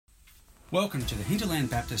Welcome to the Hinterland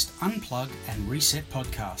Baptist Unplug and Reset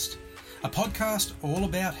podcast, a podcast all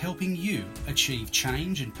about helping you achieve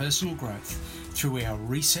change and personal growth through our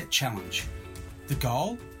Reset Challenge. The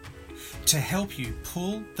goal? To help you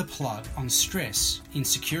pull the plug on stress,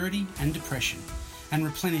 insecurity and depression and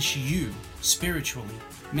replenish you spiritually,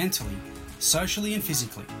 mentally, socially and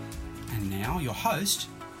physically. And now your host,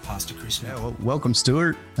 Pastor Chris. Yeah, well, welcome,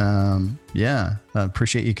 Stuart. I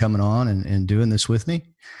appreciate you coming on and doing this with me.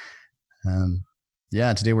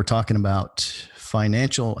 Today we're talking about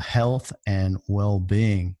financial health and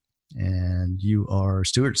well-being. And you are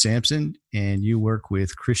Stuart Sampson, and you work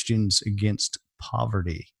with Christians Against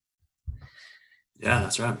Poverty. Yeah,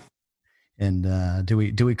 that's right. And do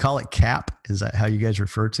we call it CAP? Is that how you guys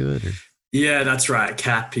refer to it? Or? Yeah, that's right.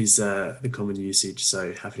 CAP is the common usage,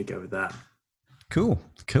 so happy to go with that. Cool.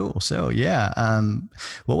 So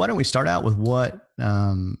why don't we start out with what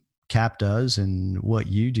CAP does and what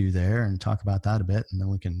you do there, and talk about that a bit, and then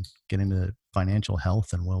we can get into financial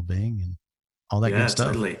health and well-being and all that good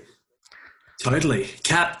stuff. Totally.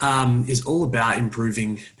 CAP is all about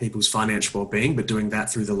improving people's financial well-being, but doing that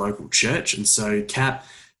through the local church. And so CAP,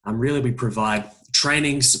 really we provide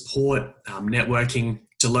training, support, networking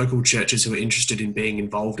to local churches who are interested in being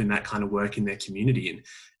involved in that kind of work in their community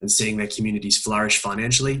and seeing their communities flourish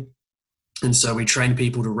financially. And so we train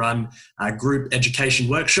people to run group education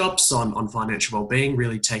workshops on financial well-being,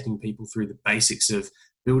 really taking people through the basics of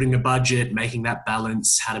building a budget, making that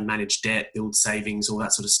balance, how to manage debt, build savings, all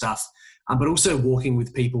that sort of stuff. But also walking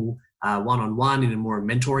with people one-on-one in a more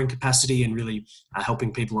mentoring capacity, and really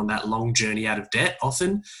helping people on that long journey out of debt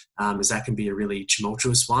often, as that can be a really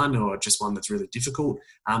tumultuous one, or just one that's really difficult,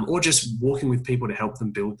 or just walking with people to help them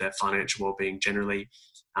build their financial well-being generally.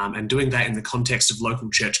 And doing that in the context of local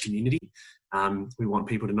church community. We want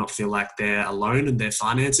people to not feel like they're alone in their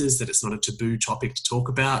finances, that it's not a taboo topic to talk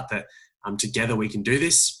about, that together we can do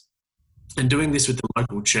this. And doing this with the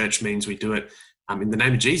local church means we do it in the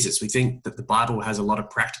name of Jesus. We think that the Bible has a lot of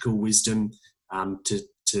practical wisdom to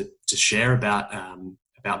share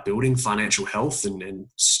about building financial health and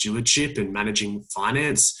stewardship and managing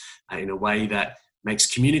finance in a way that makes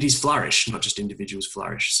communities flourish, not just individuals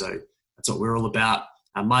flourish. So that's what we're all about.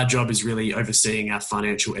 My job is really overseeing our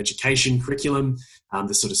financial education curriculum,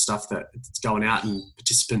 the sort of stuff that's going out and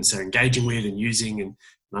participants are engaging with and using and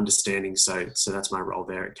understanding. So that's my role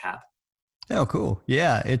there at CAP. Oh, cool.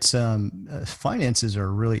 Yeah, it's finances are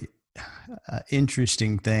a really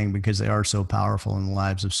interesting thing because they are so powerful in the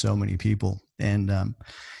lives of so many people. And,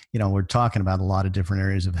 we're talking about a lot of different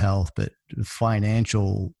areas of health, but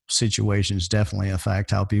financial situations definitely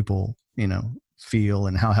affect how people, feel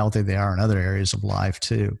and how healthy they are in other areas of life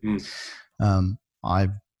too. And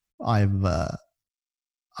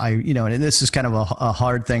this is kind of a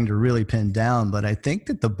hard thing to really pin down, but I think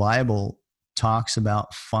that the Bible talks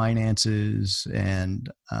about finances and,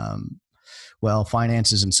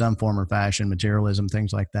 finances in some form or fashion, materialism,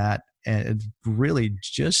 things like that. And it's really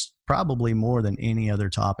just probably more than any other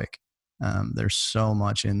topic. There's so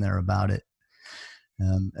much in there about it.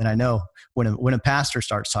 And I know when a pastor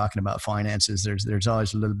starts talking about finances, there's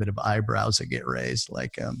always a little bit of eyebrows that get raised,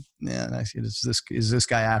 like, is this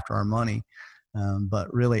guy after our money?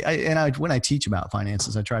 But really, when I teach about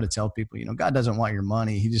finances, I try to tell people, God doesn't want your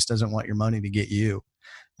money; He just doesn't want your money to get you,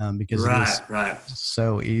 because it is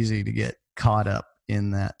so easy to get caught up in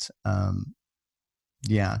that.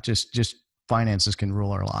 Just finances can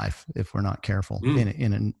rule our life if we're not careful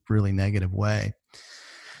in a really negative way.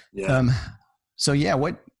 Yeah.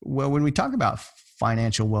 When we talk about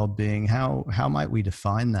financial well-being, how might we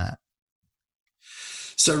define that?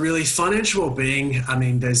 So really, financial well-being,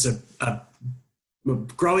 there's a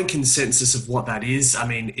growing consensus of what that is.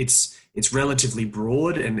 It's relatively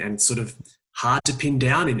broad and sort of hard to pin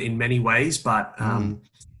down in many ways, but in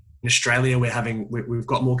Australia, we've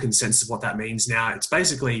got more consensus of what that means now. It's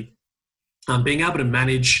basically being able to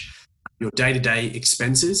manage your day-to-day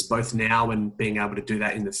expenses, both now and being able to do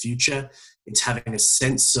that in the future. It's having a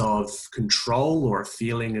sense of control or a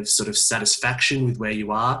feeling of sort of satisfaction with where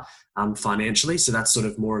you are financially. So that's sort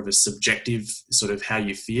of more of a subjective sort of how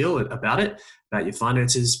you feel about your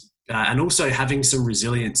finances. And also having some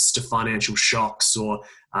resilience to financial shocks or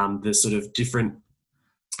the sort of different,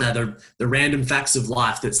 the random facts of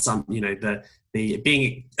life that the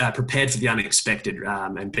being prepared for the unexpected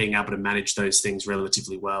and being able to manage those things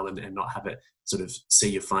relatively well and not have it sort of see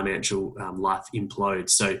your financial life implode.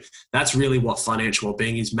 So that's really what financial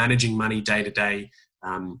well-being is: managing money day to day,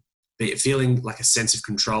 feeling like a sense of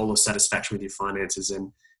control or satisfaction with your finances,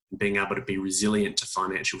 and being able to be resilient to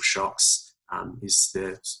financial shocks is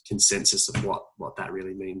the consensus of what that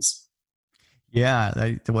really means.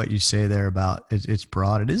 Yeah, what you say there about it's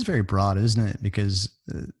broad. It is very broad, isn't it? Because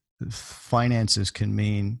finances can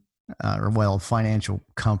mean, financial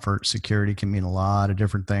comfort, security can mean a lot of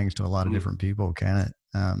different things to a lot of different people, can it?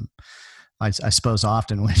 I suppose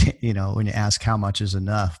often when when you ask how much is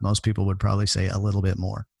enough, most people would probably say a little bit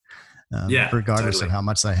more, regardless totally. of how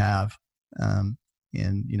much they have. And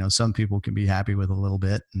some people can be happy with a little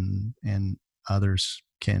bit, and others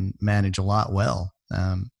can manage a lot well.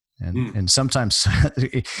 And sometimes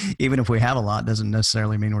even if we have a lot, doesn't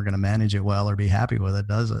necessarily mean we're going to manage it well or be happy with it,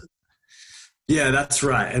 does it? Yeah, that's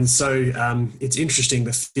right. And so it's interesting,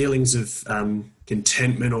 the feelings of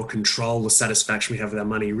contentment or control or satisfaction we have with our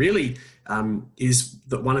money really is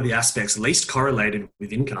one of the aspects least correlated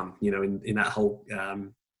with income, in that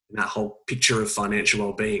whole picture of financial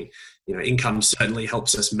well-being. Income certainly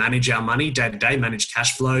helps us manage our money day to day, manage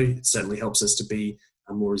cash flow. It certainly helps us to be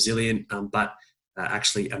more resilient, but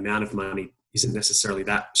actually amount of money isn't necessarily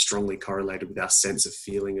that strongly correlated with our sense of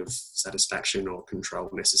feeling of satisfaction or control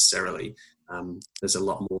necessarily. There's a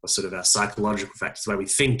lot more sort of our psychological factors, the way we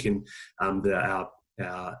think, and our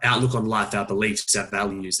outlook on life, our beliefs, our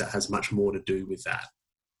values, that has much more to do with that.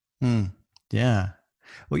 Yeah.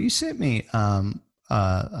 Well, you sent me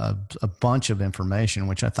a bunch of information,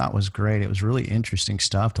 which I thought was great. It was really interesting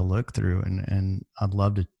stuff to look through, and I'd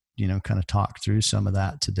love to, kind of talk through some of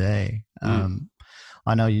that today.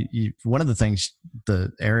 I know you one of the things,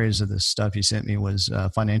 the areas of the stuff you sent me was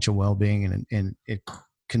financial well-being, and it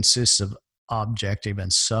consists of objective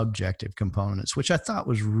and subjective components, which I thought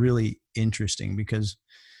was really interesting, because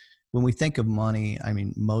when we think of money, I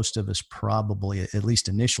mean, most of us probably, at least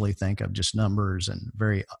initially, think of just numbers and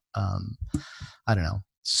very,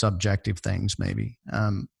 subjective things maybe,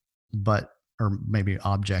 or maybe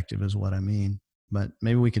objective is what I mean. But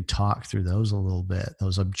maybe we could talk through those a little bit,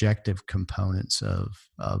 those objective components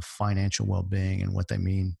of financial well-being and what they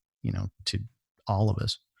mean, to all of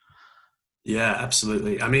us. Yeah,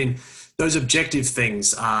 absolutely. I mean, those objective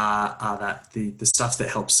things are that the stuff that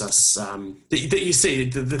helps us, that you see,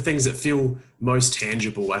 the things that feel most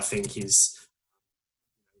tangible, I think, is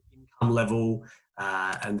income level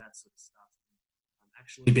and that sort of stuff.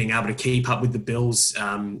 Actually being able to keep up with the bills.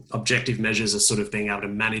 Objective measures are sort of being able to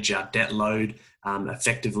manage our debt load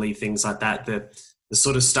effectively, things like that. The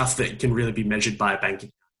sort of stuff that can really be measured by a bank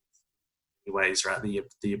account in ways, right?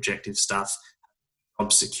 The objective stuff.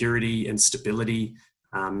 Job security and stability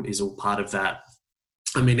is all part of that.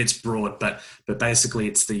 I mean, it's broad, but basically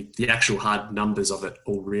it's the actual hard numbers of it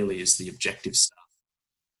all really is the objective stuff.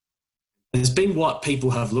 It's been what people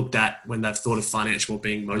have looked at when they've thought of financial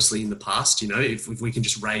well-being mostly in the past. If we can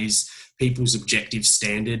just raise people's objective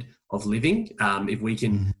standard of living, we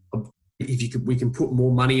can put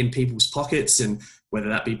more money in people's pockets, and whether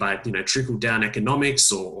that be by trickle down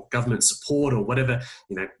economics or government support or whatever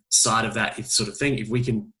side of that sort of thing, if we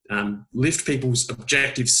can lift people's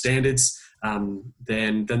objective standards,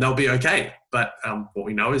 then they'll be okay. But what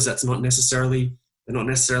we know is they're not necessarily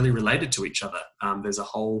related to each other. There's a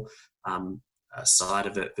whole side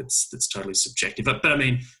of it that's totally subjective. But I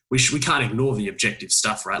mean, we can't ignore the objective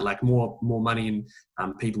stuff, right? Like more money in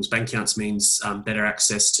people's bank accounts means better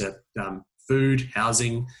access to food,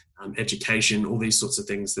 housing, education, all these sorts of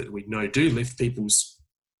things that we know do lift people's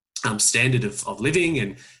standard of living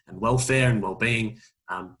and welfare and well-being.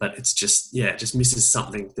 But it's just, it just misses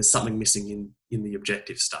something. There's something missing in the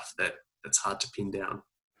objective stuff that's hard to pin down.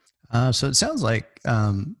 So it sounds like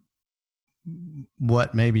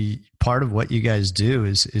what maybe part of what you guys do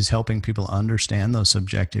is helping people understand those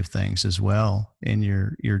subjective things as well in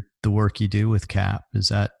the work you do with CAP.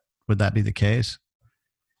 Would that be the case?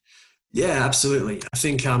 Yeah, absolutely. I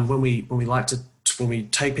think when we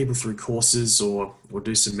take people through courses or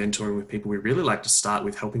do some mentoring with people, we really like to start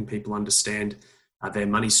with helping people understand their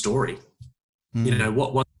money story.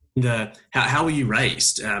 How were you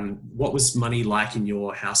raised? What was money like in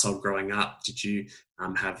your household growing up? Did you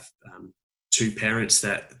have two parents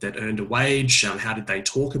that earned a wage? How did they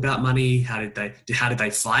talk about money? How did they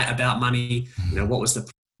fight about money? What was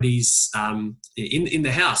the priorities in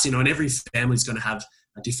the house? And every family's going to have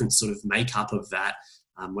a different sort of makeup of that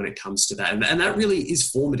when it comes to that. And that really is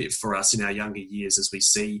formative for us in our younger years as we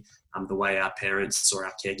see the way our parents or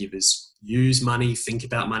our caregivers use money, think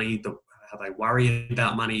about money, how they worry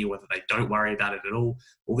about money, or whether they don't worry about it at all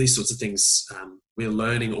these sorts of things. We're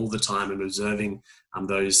learning all the time and observing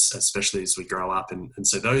those, especially as we grow up. And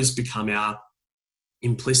so those become our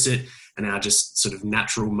implicit and our just sort of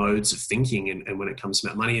natural modes of thinking and when it comes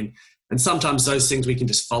about money. And sometimes those things we can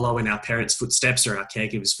just follow in our parents' footsteps or our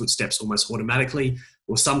caregivers' footsteps almost automatically,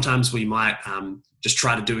 or sometimes we might just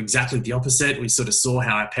try to do exactly the opposite. We sort of saw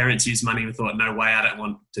how our parents use money and thought, no way, I don't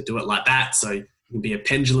want to do it like that. So it can be a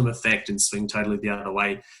pendulum effect and swing totally the other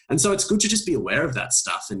way. And so it's good to just be aware of that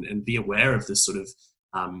stuff and be aware of the sort of,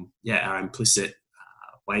 our implicit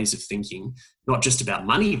ways of thinking, not just about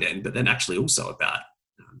money then, but then actually also about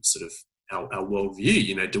sort of our worldview.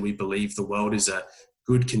 You know, do we believe the world is a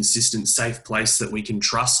good, consistent, safe place that we can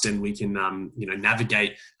trust and we can,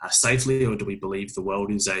 navigate safely, or do we believe the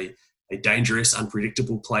world is a dangerous,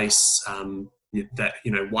 unpredictable place that,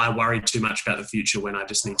 why worry too much about the future when I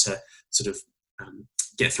just need to sort of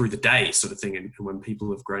get through the day sort of thing. And when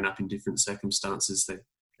people have grown up in different circumstances, they're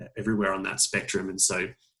everywhere on that spectrum. And so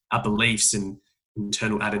our beliefs and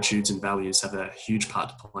internal attitudes and values have a huge part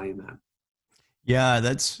to play in that. Yeah,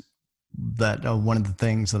 that's one of the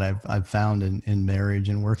things that I've found in marriage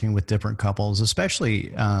and working with different couples,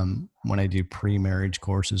 especially when I do pre-marriage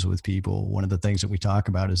courses with people. One of the things that we talk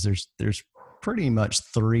about is there's pretty much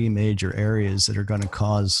three major areas that are going to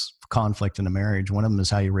cause conflict in a marriage. One of them is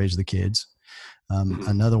how you raise the kids.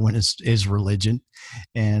 Another one is religion,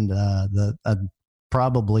 and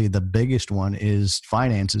probably the biggest one is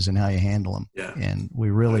finances and how you handle them. Yeah, and we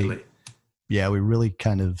really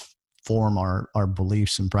kind of form our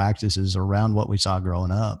beliefs and practices around what we saw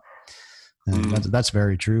growing up. And that's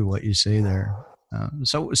very true what you say there.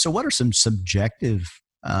 So what are some subjective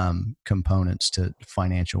components to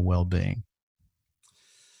financial well-being?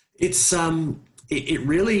 It's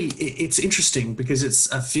it's interesting because it's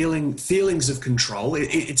feelings of control.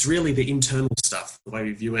 It's really the internal stuff, the way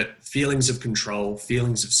we view it, feelings of control,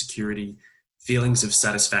 feelings of security, feelings of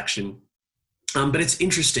satisfaction. But it's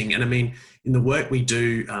interesting. And I mean, in the work we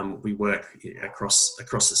do, we work across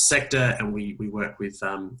the sector, and we work with,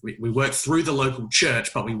 we work through the local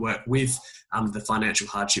church, but we work with the financial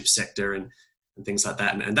hardship sector and things like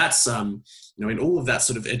that. And that's, in all of that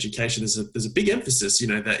sort of education, there's a big emphasis,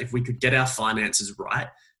 that if we could get our finances right,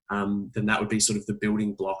 then that would be sort of the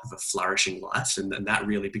building block of a flourishing life. And that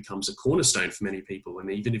really becomes a cornerstone for many people. And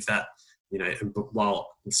even if that, while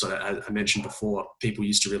sort of, as I mentioned before, people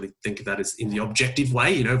used to really think of that as in the objective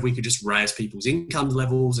way, if we could just raise people's income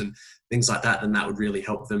levels and things like that, then that would really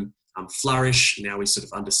help them flourish. Now we sort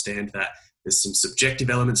of understand that there's some subjective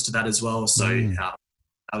elements to that as well. So our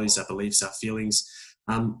values, our beliefs, our feelings.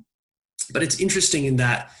 But it's interesting in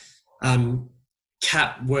that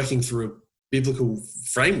Cap working through a biblical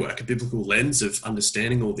framework, a biblical lens of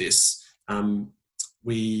understanding all this,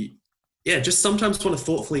 we just sometimes want to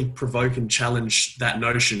thoughtfully provoke and challenge that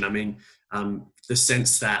notion. I mean, the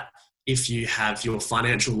sense that if you have your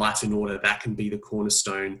financial life in order, that can be the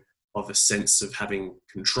cornerstone of a sense of having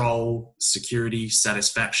control, security,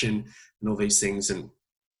 satisfaction, and all these things. And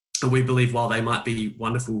we believe while they might be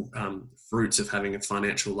wonderful fruits of having a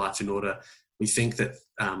financial life in order, we think that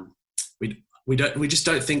we just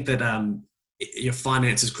don't think that your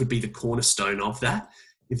finances could be the cornerstone of that,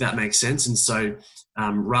 if that makes sense. And so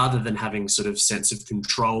rather than having sort of sense of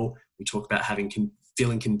control, we talk about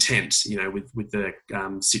feeling content, with the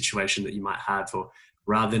situation that you might have, or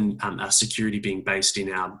rather than our security being based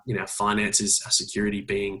in our finances, our security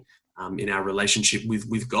being in our relationship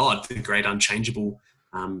with God, the great unchangeable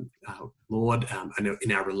Lord, and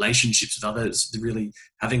in our relationships with others, really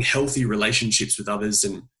having healthy relationships with others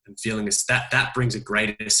and feeling that brings a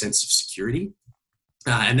greater sense of security.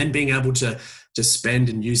 And then being able to spend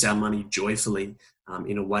and use our money joyfully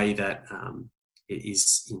in a way that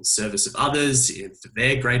is in service of others, for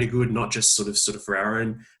their greater good, not just sort of for our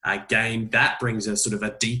own gain. That brings a sort of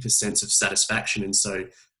a deeper sense of satisfaction. And so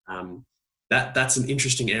that's an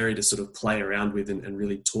interesting area to sort of play around with and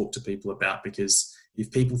really talk to people about, because if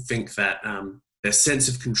people think that their sense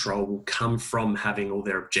of control will come from having all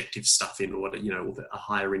their objective stuff in order, a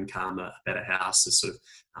higher income, a better house, a sort of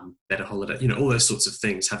better holiday, all those sorts of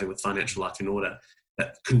things, having the financial life in order,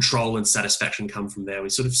 that control and satisfaction come from there. We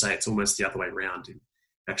sort of say it's almost the other way around. And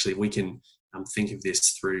actually, we can think of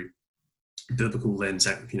this through biblical lens,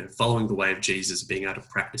 following the way of Jesus, being able to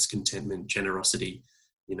practice contentment, generosity,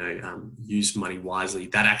 use money wisely.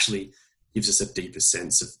 That actually gives us a deeper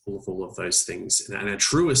sense of all of those things, and a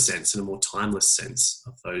truer sense and a more timeless sense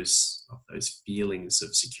of those feelings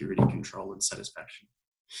of security, control, and satisfaction.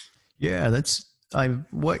 Yeah, that's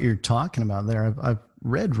what you're talking about there. I've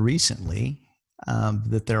read recently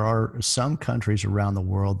that there are some countries around the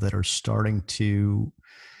world that are starting to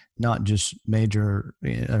not just measure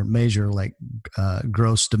like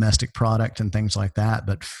gross domestic product and things like that,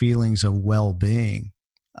 but feelings of well-being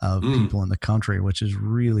of people in the country, which is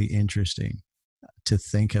really interesting to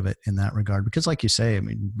think of it in that regard. Because like you say, I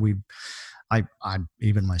mean, I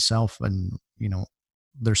even myself, and,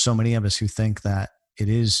 there's so many of us who think that it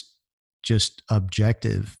is just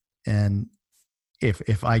objective. And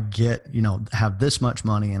if I get, have this much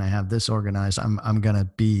money and I have this organized, I'm going to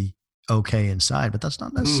be okay inside, but that's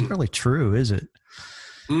not necessarily true, is it?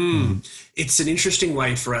 It's an interesting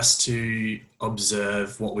way for us to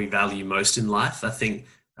observe what we value most in life. I think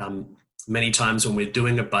many times when we're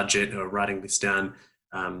doing a budget or writing this down,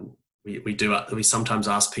 we sometimes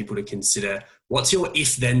ask people to consider, what's your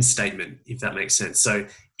if-then statement, if that makes sense. So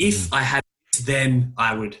if I had, then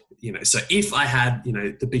I would, so if I had,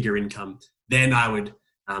 the bigger income, then I would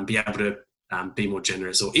be able to be more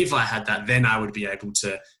generous. Or if I had that, then I would be able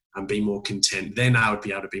to be more content. Then I would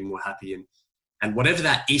be able to be more happy. And whatever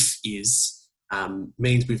that if is,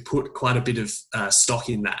 means we've put quite a bit of stock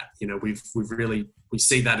in that. We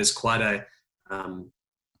see that as quite a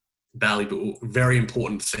valuable, very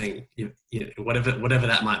important thing, whatever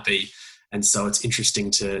that might be. And so it's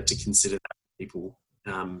interesting to consider that people.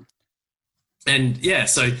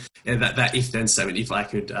 That if-then statement, if I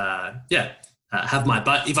could,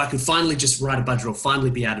 if I could finally just write a budget or finally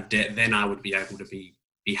be out of debt, then I would be able to be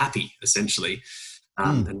happy, essentially,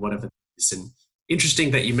 and whatever that is. And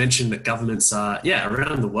interesting that you mentioned that governments are,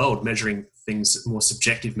 around the world measuring things, more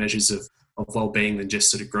subjective measures of well-being than just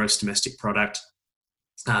sort of gross domestic product.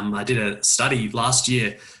 I did a study last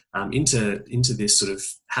year into this sort of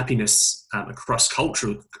happiness across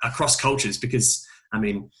cultures, because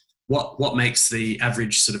what makes the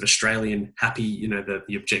average sort of Australian happy,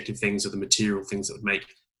 the objective things or the material things that would make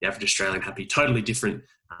the average Australian happy, totally different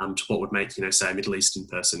to what would make, say, a Middle Eastern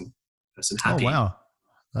person happy. Oh, wow.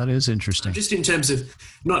 That is interesting. Just in terms of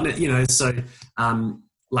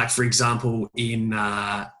like for example, I'm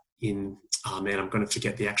going to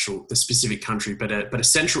forget the specific country, but a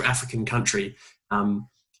Central African country,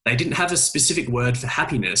 they didn't have a specific word for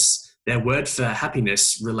happiness. Their word for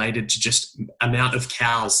happiness related to just amount of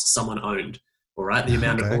cows someone owned, all right? The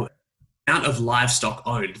amount of livestock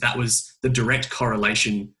owned. That was the direct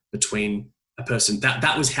correlation between a person.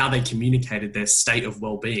 That was how they communicated their state of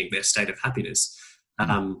well-being, their state of happiness,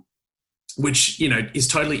 which, is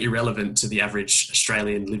totally irrelevant to the average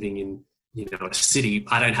Australian living in, a city.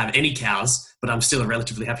 I don't have any cows, but I'm still a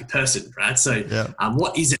relatively happy person, right? So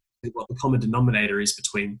what is it, what the common denominator is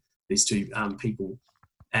between these two people?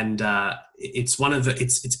 And it's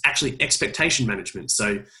actually expectation management,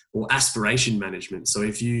 or aspiration management. So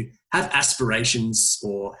if you have aspirations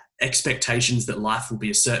or expectations that life will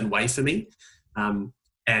be a certain way for me,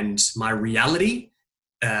 and my reality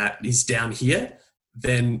is down here,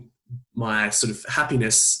 then my sort of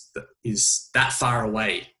happiness is that far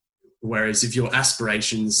away. Whereas if your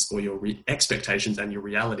aspirations or your expectations and your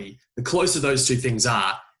reality, the closer those two things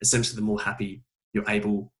are, essentially the more happy you're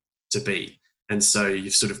able to be. And so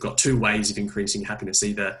you've sort of got two ways of increasing happiness: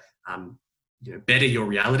 either better your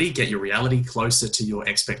reality, get your reality closer to your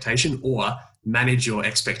expectation, or manage your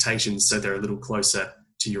expectations so they're a little closer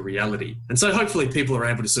to your reality. And so hopefully people are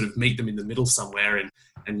able to sort of meet them in the middle somewhere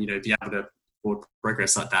and be able to forward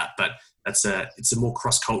progress like that. But it's a more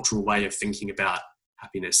cross-cultural way of thinking about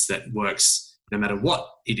happiness that works no matter what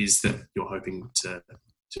it is that you're hoping to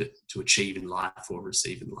achieve in life or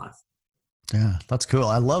receive in life. Yeah, that's cool.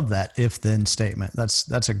 I love that if-then statement.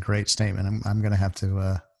 That's a great statement. I'm going to have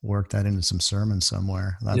to work that into some sermons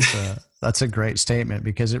somewhere. That's a great statement,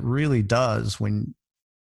 because it really does. When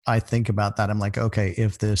I think about that, I'm like, okay,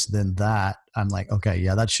 if this, then that. I'm like, okay,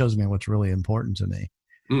 yeah, that shows me what's really important to me.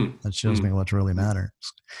 That shows me what really matters.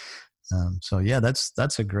 So yeah,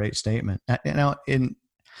 that's a great statement. Now,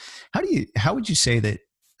 how would you say that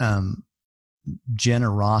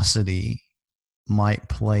generosity might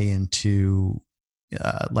play into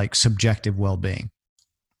like subjective well-being?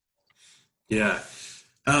 Yeah.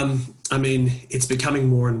 It's becoming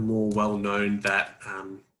more and more well known that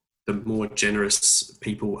the more generous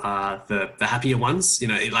people are, the happier ones.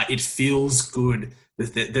 It feels good.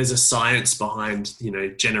 There's a science behind,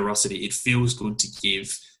 generosity. It feels good to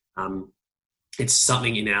give. It's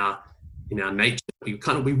something in our nature.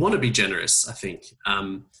 We want to be generous, I think.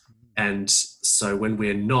 And so when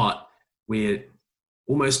we're not, we're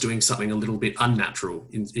almost doing something a little bit unnatural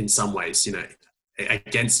in some ways,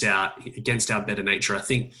 against our better nature. I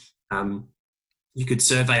think you could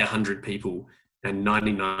survey 100 people and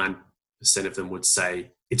 99% of them would say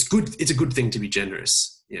it's good. It's a good thing to be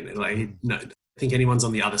generous. No, I think anyone's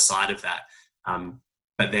on the other side of that.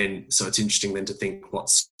 But then, so it's interesting then to think what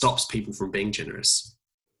stops people from being generous.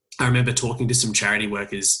 I remember talking to some charity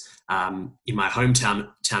workers in my hometown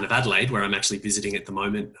of Adelaide, where I'm actually visiting at the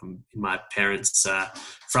moment. I'm in my parents'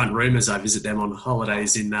 front room as I visit them on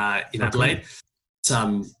holidays in Adelaide.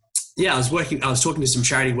 I was talking to some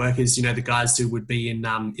charity workers, you know, the guys who would be in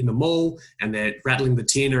the mall and they're rattling the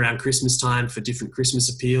tin around Christmas time for different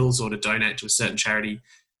Christmas appeals or to donate to a certain charity.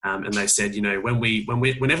 And they said, you know,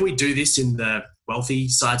 whenever we do this in the wealthy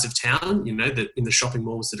sides of town, you know, in the shopping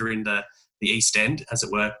malls that are in the East End, as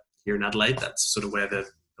it were, here in Adelaide, that's sort of where the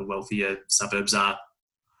wealthier suburbs are.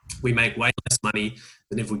 We make way less money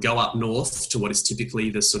than if we go up north to what is typically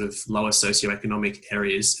the sort of lower socioeconomic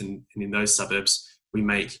areas. And in those suburbs, we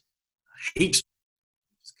make heaps,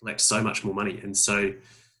 collect so much more money. And so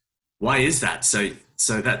why is that? So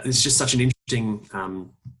that is just such an interesting,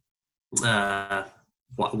 why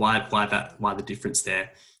the difference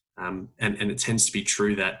there. And it tends to be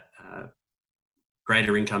true that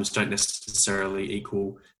greater incomes don't necessarily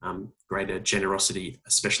equal greater generosity,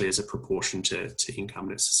 especially as a proportion to income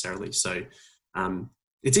necessarily. So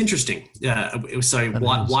it's interesting. So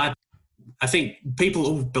why I think people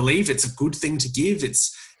all believe it's a good thing to give.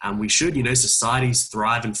 It's we should, you know, societies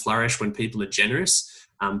thrive and flourish when people are generous.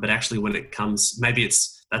 But actually, when it comes, maybe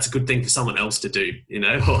that's a good thing for someone else to do, you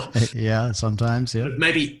know. Or, yeah, sometimes, yeah.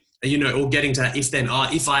 Maybe, you know, or getting to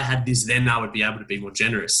if I had this, then I would be able to be more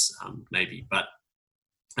generous, maybe. But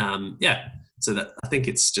so that I think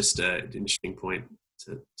it's just an interesting point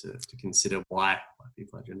to consider why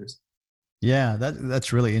people are generous. Yeah,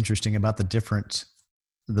 that's really interesting about the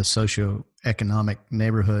socioeconomic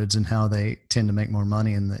neighborhoods and how they tend to make more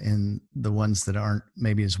money in the ones that aren't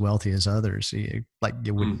maybe as wealthy as others. You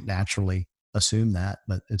wouldn't naturally assume that,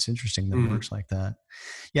 but it's interesting that it works like that.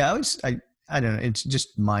 Yeah, I don't know. It's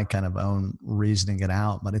just my kind of own reasoning it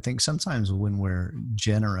out, but I think sometimes when we're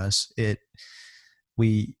generous,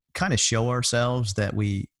 we kind of show ourselves that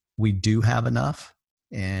we do have enough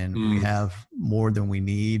and we have more than we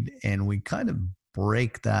need, and we kind of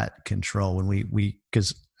break that control when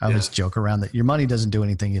because I always joke around that your money doesn't do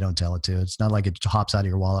anything you don't tell it to. It's not like it hops out of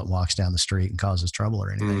your wallet, walks down the street and causes trouble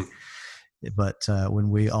or anything. But when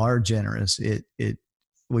we are generous,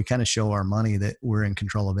 we kind of show our money that we're in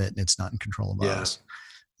control of it and it's not in control of us.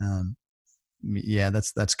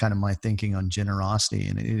 That's kind of my thinking on generosity,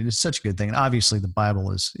 and it is such a good thing. And obviously the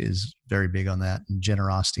Bible is very big on that, and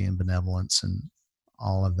generosity and benevolence and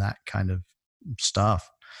all of that kind of stuff.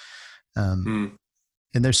 And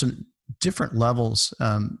there's some different levels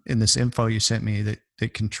in this info you sent me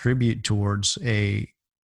that contribute towards a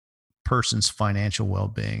person's financial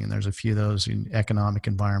well-being. And there's a few of those in economic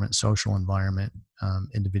environment, social environment,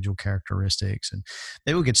 individual characteristics. And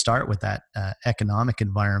maybe we could start with that economic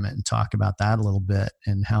environment and talk about that a little bit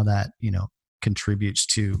and how that, you know, contributes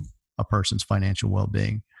to a person's financial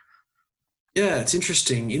well-being. Yeah, it's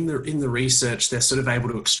interesting. In the research, they're sort of able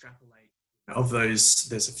to extrapolate of those.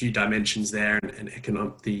 There's a few dimensions there, and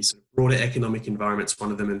the sort of broader economic environment's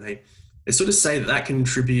one of them. And they sort of say that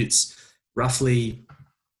contributes roughly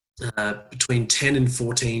between 10 and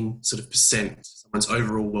 14 sort of percent to someone's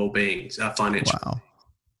overall well-being, financial. Wow.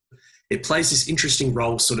 It plays this interesting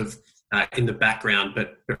role sort of in the background,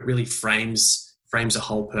 but really frames a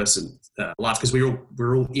whole person life, because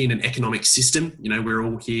we're all in an economic system. You know, we're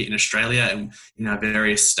all here in Australia and in our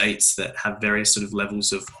various states that have various sort of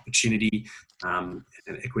levels of opportunity and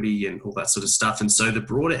equity and all that sort of stuff. And so the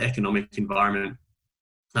broader economic environment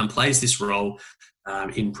plays this role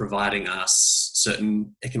in providing us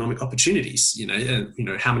certain economic opportunities. You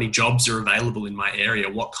know, how many jobs are available in my area?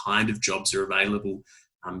 What kind of jobs are available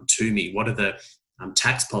to me? What are the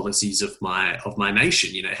tax policies of my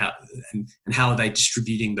nation? You know, how are they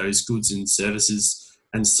distributing those goods and services?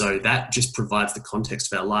 And so that just provides the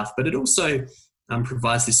context of our life, but it also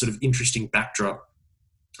provides this sort of interesting backdrop.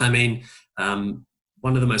 I mean,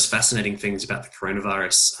 one of the most fascinating things about the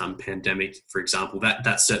coronavirus pandemic, for example,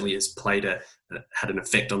 that certainly has had an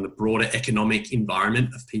effect on the broader economic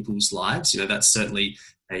environment of people's lives. You know, that's certainly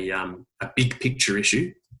a big picture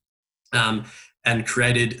issue, and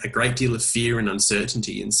created a great deal of fear and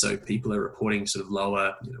uncertainty. And so people are reporting sort of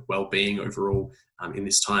lower, you know, well-being overall in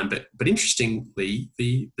this time. But interestingly,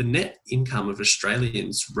 the net income of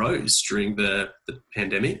Australians rose during the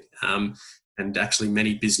pandemic, and actually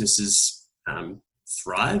many businesses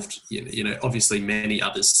thrived. You know, obviously many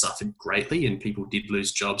others suffered greatly, and people did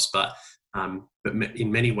lose jobs. But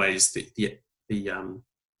in many ways, it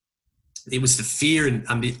was the fear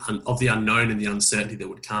of the unknown and the uncertainty that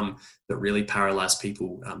would come that really paralyzed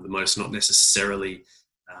people the most, not necessarily,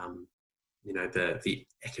 you know, the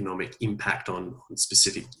economic impact on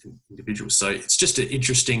specific individuals. So it's just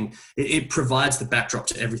interesting. It provides the backdrop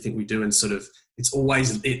to everything we do, and sort of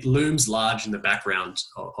it looms large in the background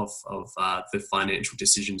of the financial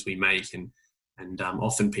decisions we make, and And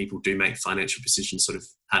often people do make financial decisions sort of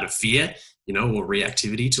out of fear, or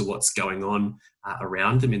reactivity to what's going on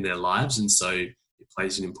around them in their lives. And so it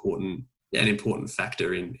plays an important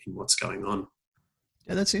factor in what's going on.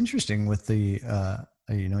 Yeah, that's interesting with the,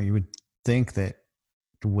 you would think that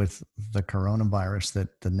with the coronavirus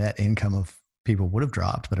that the net income of people would have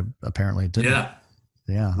dropped, but apparently it didn't.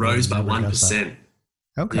 Yeah. Rose by 1%.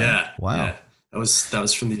 Okay. Yeah. Wow. Yeah. That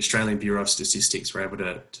was from the Australian Bureau of Statistics. We're able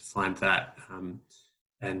to find that.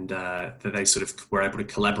 And that they sort of were able to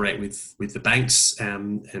collaborate with the banks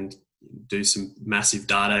and do some massive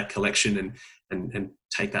data collection and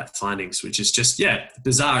take that findings, which is just,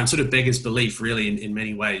 bizarre and sort of beggars belief really in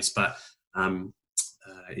many ways. But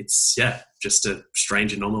it's, just a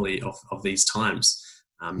strange anomaly of these times.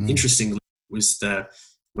 Interestingly, was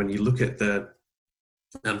when you look at the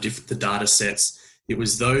data sets, it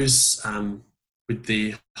was those with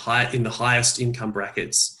in the highest income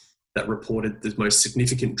brackets that reported the most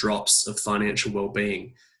significant drops of financial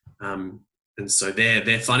well-being. And so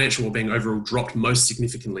their financial well-being overall dropped most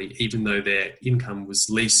significantly, even though their income was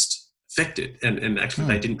least affected. And actually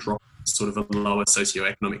they didn't drop sort of a lower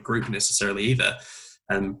socioeconomic group necessarily either.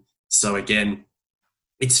 So again,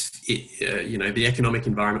 the economic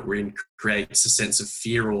environment we're in creates a sense of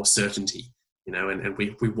fear or certainty. And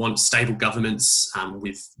we want stable governments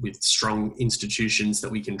with strong institutions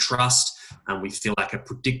that we can trust, and we feel like are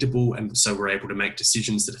predictable, and so we're able to make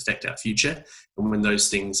decisions that affect our future. And when those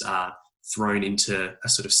things are thrown into a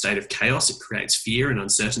sort of state of chaos, it creates fear and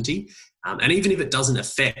uncertainty. And even if it doesn't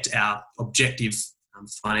affect our objective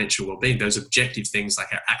financial well-being, those objective things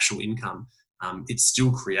like our actual income, it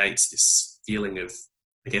still creates this feeling of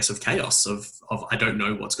chaos, of I don't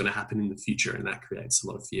know what's going to happen in the future, and that creates a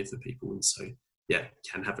lot of fear for people. And so, it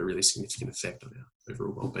can have a really significant effect on our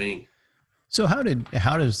overall well-being. So how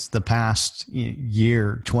does the past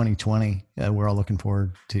year, 2020, we're all looking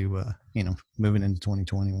forward to, moving into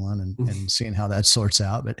 2021 and seeing how that sorts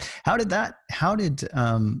out. But how did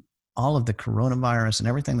all of the coronavirus and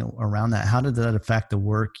everything around that, how did that affect the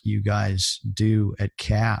work you guys do at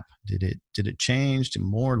CAP? Did it change to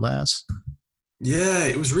more or less? Yeah,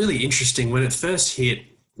 it was really interesting. When it first hit,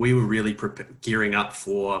 we were really gearing up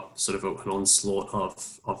for sort of an onslaught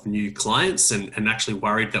of new clients and actually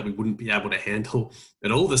worried that we wouldn't be able to handle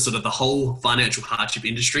it all. The whole financial hardship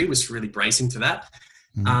industry was really bracing for that.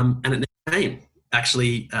 And it never came.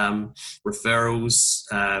 Actually, referrals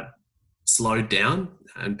slowed down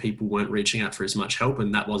and people weren't reaching out for as much help.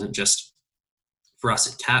 And that wasn't just for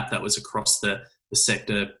us at CAP, that was across the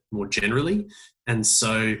sector more generally. And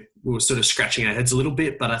so we were sort of scratching our heads a little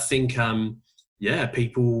bit, but I think,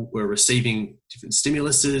 people were receiving different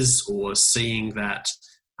stimuluses or seeing that,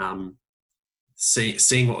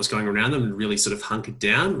 seeing what was going around them and really sort of hunkered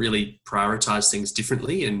down, really prioritize things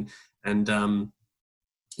differently.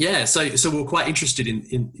 So we were quite interested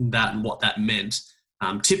in that and what that meant.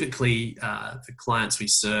 Typically, the clients we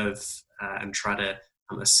serve and try to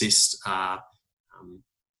assist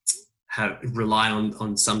rely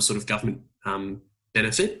on some sort of government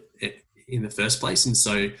benefit in the first place. And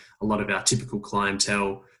so a lot of our typical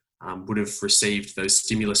clientele would have received those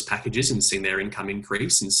stimulus packages and seen their income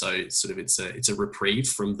increase. And so it's a reprieve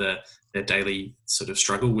from their daily sort of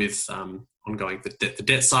struggle with ongoing the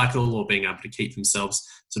debt cycle or being able to keep themselves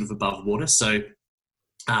sort of above water. So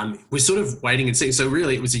we're sort of waiting and seeing. So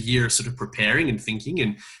really it was a year of sort of preparing and thinking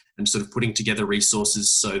and sort of putting together resources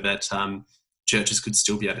so that churches could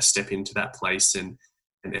still be able to step into that place and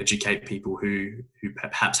educate people who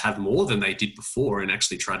perhaps have more than they did before and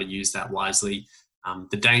actually try to use that wisely.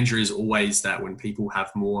 The danger is always that when people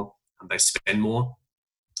have more, they spend more.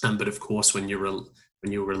 But of course, when you're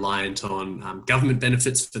reliant on government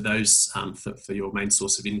benefits for those for your main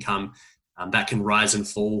source of income, that can rise and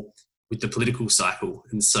fall with the political cycle.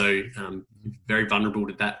 And so very vulnerable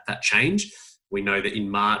to that change. We know that in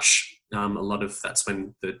March, that's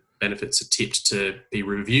when the benefits are tipped to be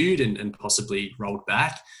reviewed and possibly rolled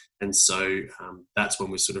back. And so that's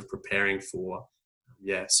when we're sort of preparing for,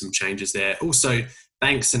 some changes there. Also,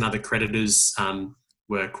 banks and other creditors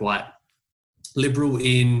were quite liberal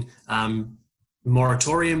in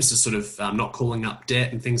moratoriums to sort of not calling up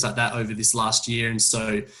debt and things like that over this last year. And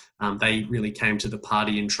so they really came to the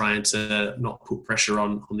party in trying to not put pressure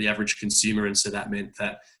on the average consumer. And so that meant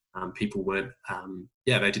that people weren't,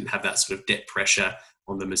 they didn't have that sort of debt pressure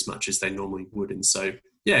on them as much as they normally would. And so,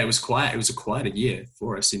 it was quite a year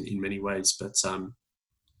for us in many ways, but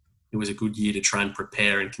it was a good year to try and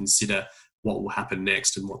prepare and consider what will happen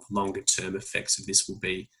next and what the longer term effects of this will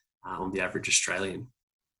be on the average Australian.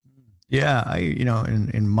 Yeah,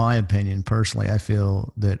 in my opinion, personally, I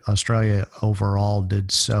feel that Australia overall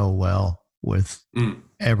did so well with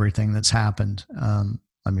everything that's happened. I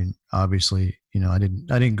mean, obviously, I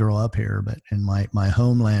didn't grow up here, but in my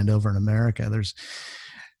homeland over in America,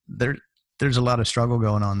 there's a lot of struggle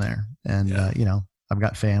going on there. And, I've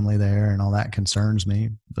got family there and all that concerns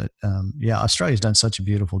me, but, Australia's done such a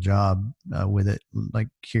beautiful job, with it. Like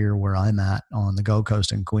here where I'm at on the Gold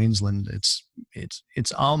Coast in Queensland,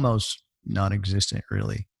 it's almost non-existent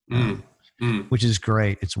really, which is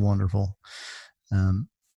great. It's wonderful.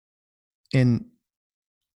 In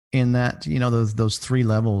that, those three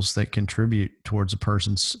levels that contribute towards a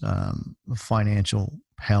person's financial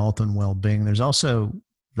health and well-being, there's also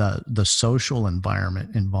the social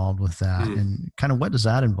environment involved with that. And kind of what does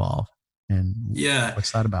that involve? And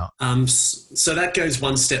what's that about? So that goes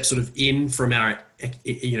one step sort of in from our,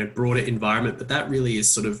 broader environment, but that really is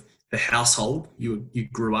sort of the household you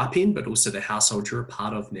grew up in, but also the household you're a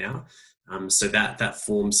part of now. So that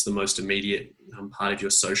forms the most immediate part of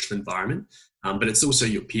your social environment. But it's also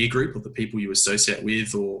your peer group or the people you associate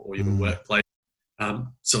with or your workplace.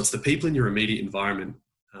 So it's the people in your immediate environment.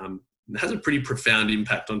 It has a pretty profound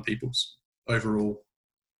impact on people's overall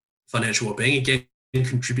financial well-being. Again, it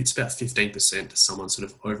contributes about 15% to someone's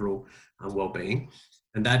sort of overall well-being.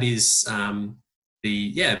 And that is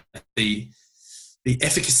the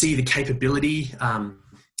efficacy, the capability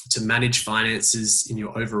to manage finances in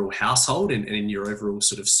your overall household and in your overall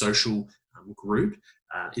sort of social group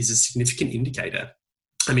is a significant indicator.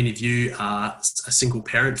 I mean, if you are a single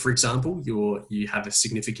parent, for example, you have a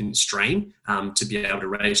significant strain to be able to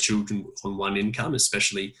raise children on one income,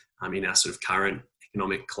 especially in our sort of current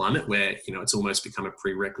economic climate where, it's almost become a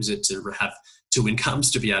prerequisite to have two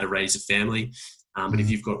incomes to be able to raise a family. But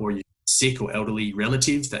if you've got or you're sick or elderly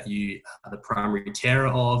relatives that you are the primary carer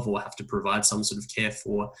of or have to provide some sort of care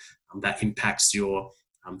for, that impacts your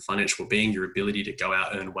financial well-being, your ability to go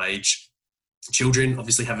out, earn a wage. Children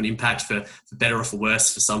obviously have an impact for better or for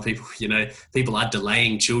worse. For some people, people are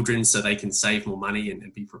delaying children so they can save more money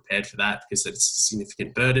and be prepared for that because it's a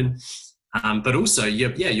significant burden. But also,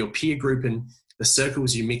 your peer group and the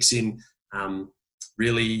circles you mix in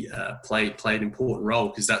really play an important role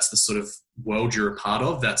because that's the sort of world you're a part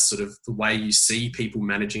of. That's sort of the way you see people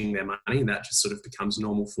managing their money, and that just sort of becomes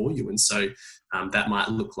normal for you. And so that might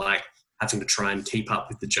look like having to try and keep up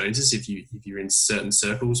with the Joneses if you're in certain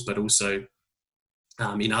circles, but also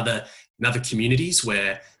in other communities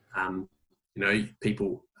where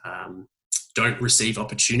people don't receive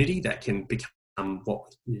opportunity, that can become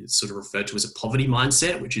what is sort of referred to as a poverty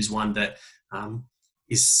mindset, which is one that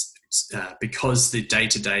is because the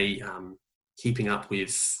day-to-day keeping up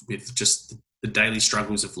with just the daily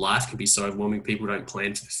struggles of life can be so overwhelming. People don't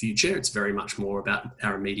plan for the future. It's very much more about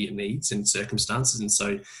our immediate needs and circumstances. And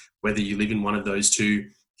so whether you live in one of those two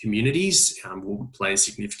communities will play a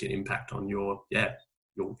significant impact on your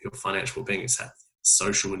financial well-being. It's that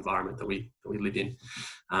social environment that we live in.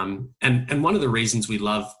 And one of the reasons we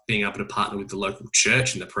love being able to partner with the local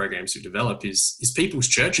church and the programs we develop is people's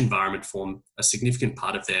church environment form a significant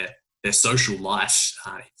part of their social life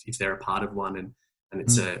if they're a part of one. And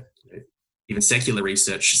it's even secular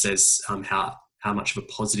research says how much of a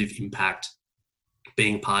positive impact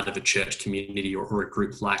being part of a church community or a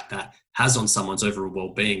group like that has on someone's overall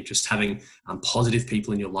well-being. Just having positive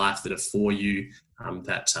people in your life that are for you,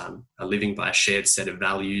 that are living by a shared set of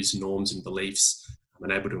values, norms, and beliefs,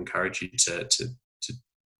 and able to encourage you to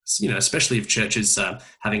especially if churches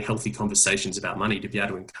having healthy conversations about money, to be able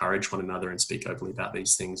to encourage one another and speak openly about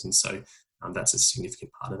these things. And so that's a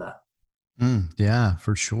significant part of that. Yeah,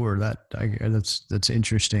 for sure. That's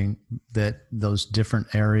interesting that those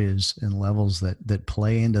different areas and levels that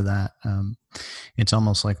play into that. It's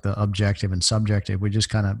almost like the objective and subjective. We just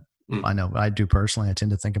kind of, I know I do personally, I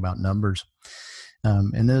tend to think about numbers.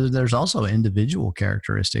 And there's also individual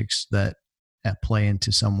characteristics that play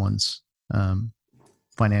into someone's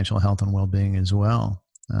financial health and well-being as well.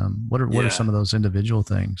 What are some of those individual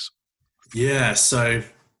things? Yeah. So,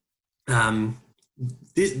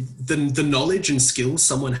 the knowledge and skills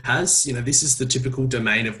someone has, this is the typical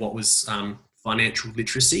domain of what was financial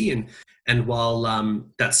literacy. And while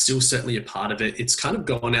that's still certainly a part of it, it's kind of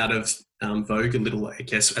gone out of vogue a little, I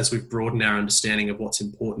guess, as we've broadened our understanding of what's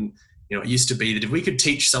important. It used to be that if we could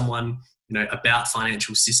teach someone, about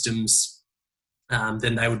financial systems,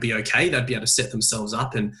 then they would be okay. They'd be able to set themselves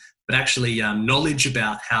up. But actually knowledge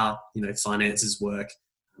about how, finances work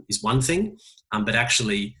is one thing, but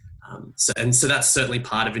actually so that's certainly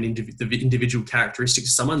part of the individual characteristics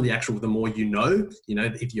of someone. The more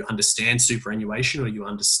if you understand superannuation or you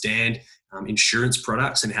understand insurance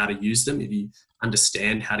products and how to use them, if you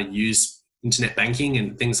understand how to use internet banking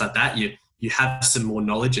and things like that, you have some more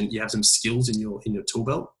knowledge and you have some skills in your tool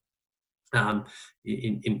belt.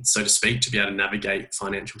 so to speak, to be able to navigate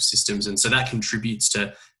financial systems. And so that contributes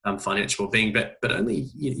to financial well-being, but only,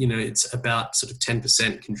 it's about sort of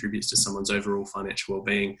 10% contributes to someone's overall financial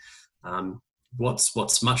well-being.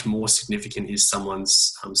 What's much more significant is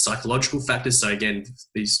someone's psychological factors. So again,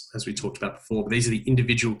 these, as we talked about before, but these are the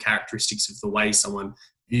individual characteristics of the way someone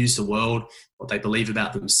views the world, what they believe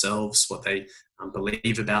about themselves, what they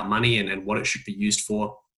believe about money, and what it should be used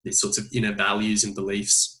for. These sorts of inner values and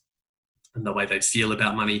beliefs and the way they feel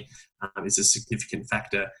about money is a significant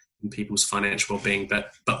factor in people's financial well-being.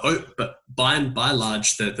 But by and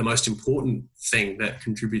large, the most important thing that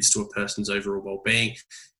contributes to a person's overall well-being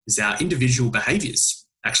is our individual behaviors,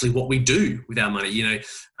 actually what we do with our money.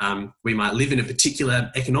 We might live in a particular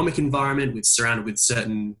economic environment surrounded with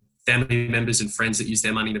certain family members and friends that use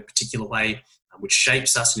their money in a particular way, which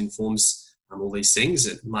shapes us and informs all these things.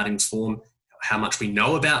 It might inform how much we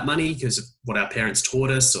know about money because of what our parents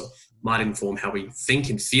taught us, or might inform how we think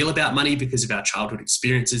and feel about money because of our childhood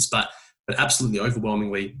experiences. But absolutely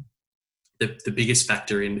overwhelmingly, the biggest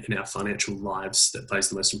factor in our financial lives that plays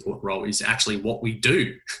the most important role is actually what we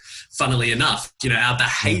do. Funnily enough, our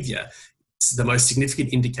behavior is the most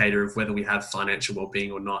significant indicator of whether we have financial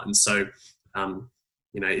well-being or not. And so,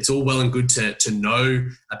 it's all well and good to know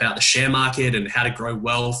about the share market and how to grow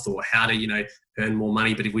wealth or how to, earn more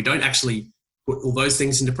money. But if we don't actually put all those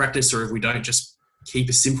things into practice, or if we don't just keep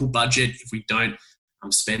a simple budget, if we don't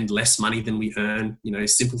spend less money than we earn,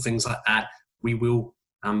 simple things like that, we will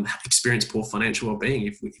experience poor financial well-being.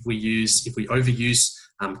 If we overuse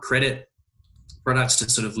credit products to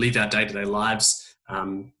sort of live our day-to-day lives,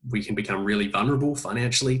 we can become really vulnerable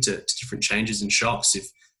financially to different changes and shocks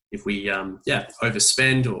if we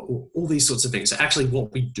overspend or all these sorts of things. So actually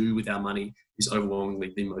what we do with our money is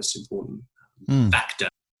overwhelmingly the most important factor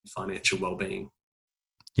in financial well-being.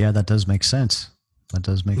 Yeah, that does make sense. So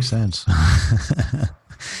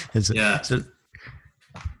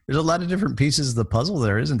there's a lot of different pieces of the puzzle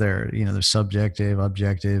there, isn't there? There's subjective,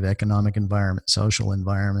 objective, economic environment, social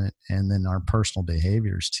environment, and then our personal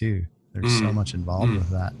behaviors too. There's so much involved with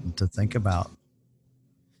that to think about.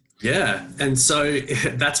 Yeah. And so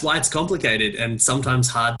that's why it's complicated and sometimes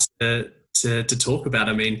hard to talk about.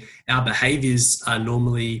 I mean, our behaviors are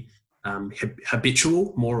normally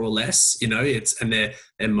habitual, more or less, and they're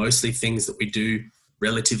mostly things that we do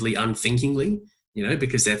relatively unthinkingly,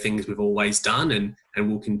 because they're things we've always done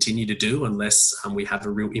and will continue to do unless we have a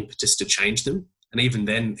real impetus to change them. And even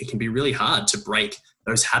then, it can be really hard to break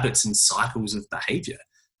those habits and cycles of behavior.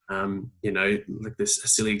 Like a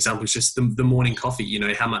silly example is just the morning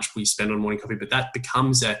coffee, how much we spend on morning coffee, but that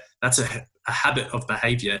becomes that's a habit of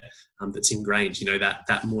behavior that's ingrained,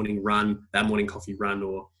 that morning run, that morning coffee run,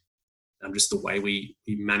 or just the way we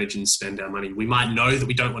manage and spend our money. We might know that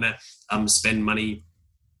we don't want to spend money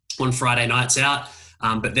on Friday nights out,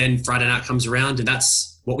 but then Friday night comes around and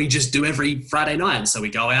that's what we just do every Friday night. And so we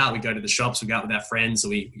go out, we go to the shops, we go out with our friends, or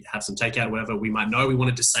we have some takeout or whatever. We might know we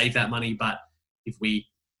wanted to save that money, but if we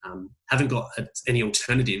haven't got any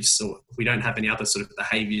alternatives, or if we don't have any other sort of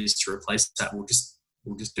behaviors to replace that, we'll just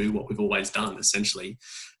do what we've always done, essentially.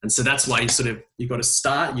 And so that's why you've got to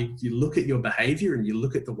start, you look at your behavior and you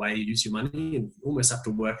look at the way you use your money, and you almost have to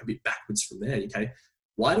work a bit backwards from there. Okay,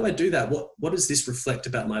 why do I do that? What does this reflect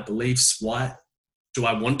about my beliefs? Why do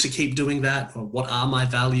I want to keep doing that? Or what are my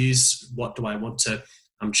values? What do I want to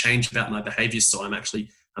change about my behaviors so I'm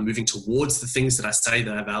moving towards the things that I say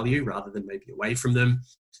that I value rather than maybe away from them?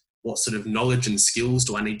 What sort of knowledge and skills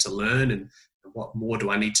do I need to learn, and what more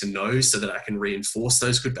do I need to know so that I can reinforce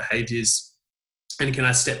those good behaviors? And can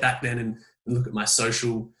I step back then and look at my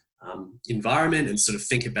social environment and sort of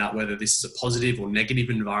think about whether this is a positive or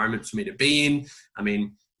negative environment for me to be in? I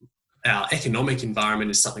mean, our economic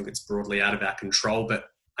environment is something that's broadly out of our control, but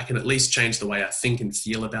I can at least change the way I think and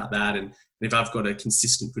feel about that. And if I've got a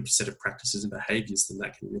consistent good set of practices and behaviors, then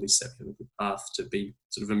that can really set me on a good path to be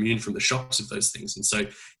sort of immune from the shocks of those things. And so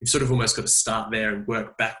you've sort of almost got to start there and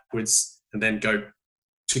work backwards and then go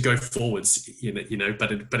forwards,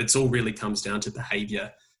 but it's all really comes down to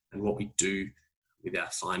behavior and what we do with our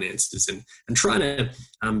finances, and trying to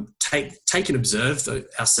take and observe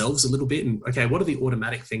ourselves a little bit. And okay, what are the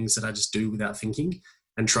automatic things that I just do without thinking,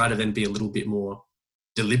 and try to then be a little bit more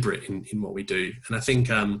deliberate in what we do. And I think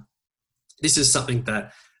this is something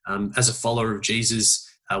that as a follower of Jesus,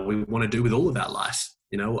 we want to do with all of our life.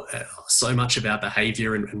 So much of our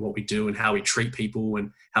behavior and what we do and how we treat people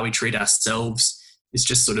and how we treat ourselves is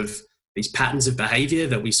just sort of these patterns of behavior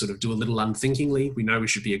that we sort of do a little unthinkingly. We know we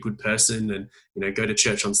should be a good person and, go to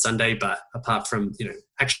church on Sunday, but apart from,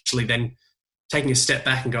 actually then taking a step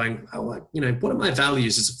back and going, what are my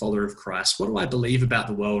values as a follower of Christ? What do I believe about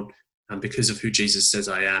the world because of who Jesus says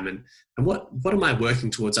I am. And what am I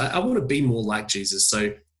working towards? I want to be more like Jesus.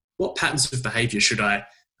 So what patterns of behavior should I,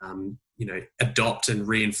 adopt and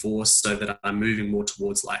reinforce so that I'm moving more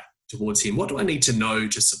towards him? What do I need to know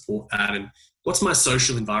to support that? And what's my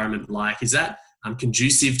social environment like? Is that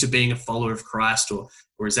conducive to being a follower of Christ, or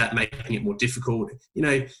is that making it more difficult?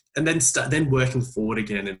 And then working forward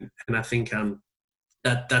again. And I think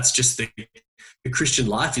that's just the Christian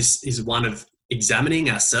life is one of examining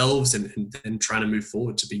ourselves and trying to move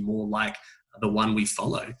forward to be more like the one we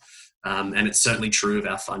follow. And it's certainly true of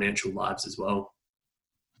our financial lives as well.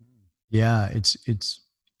 Yeah, it's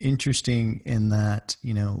interesting in that,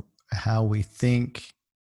 how we think,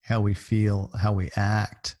 how we feel, how we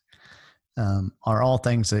act are all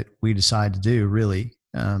things that we decide to do, really.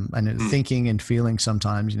 And thinking and feeling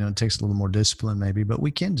sometimes, it takes a little more discipline maybe, but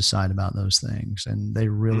we can decide about those things. And they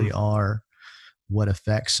really are what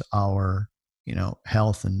affects our,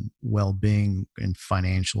 health and well-being, and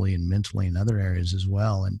financially and mentally in other areas as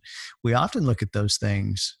well. And we often look at those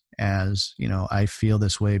things as, I feel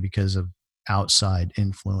this way because of outside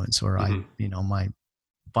influence, or my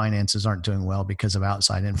finances aren't doing well because of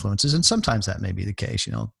outside influences. And sometimes that may be the case,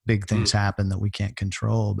 big things happen that we can't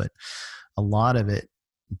control, but a lot of it,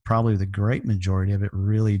 probably the great majority of it,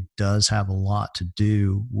 really does have a lot to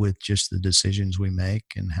do with just the decisions we make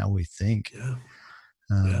and how we think.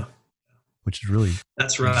 Which is really,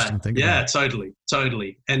 that's right. Yeah, about.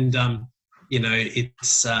 Totally. And,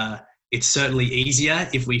 it's certainly easier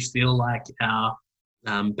if we feel like our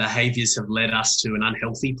behaviors have led us to an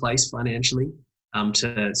unhealthy place financially,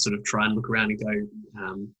 to sort of try and look around and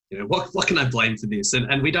go, what can I blame for this?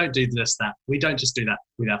 And we don't do just that. We don't just do that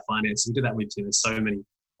with our finances. We do that with so many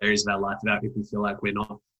areas of our life. About if we feel like we're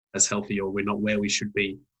not as healthy or we're not where we should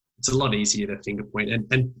be, it's a lot easier to finger point.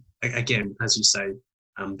 And again, as you say,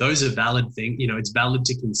 those are valid things. It's valid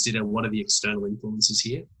to consider what are the external influences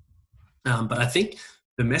here. But I think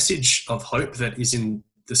the message of hope that is in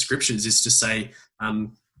the scriptures is to say,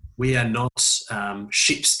 we are not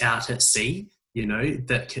ships out at sea,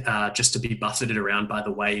 that just to be buffeted around by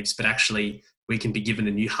the waves, but actually we can be given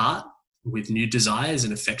a new heart with new desires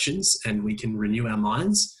and affections, and we can renew our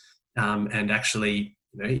minds, and actually,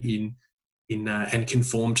 and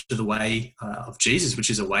conform to the way of Jesus,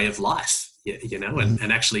 which is a way of life,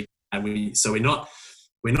 and actually, we're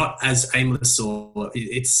not as aimless, or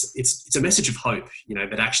it's a message of hope,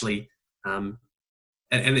 that actually, and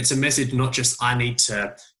it's a message not just I need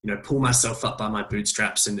to, pull myself up by my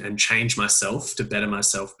bootstraps and change myself to better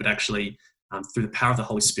myself, but actually through the power of the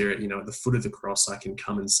Holy Spirit, at the foot of the cross, I can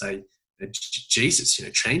come and say, Jesus,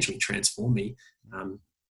 change me, transform me,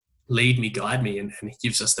 lead me, guide me, and he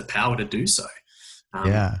gives us the power to do so.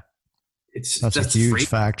 That's a huge freedom.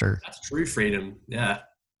 Factor. That's true freedom. Yeah.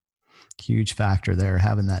 Huge factor there,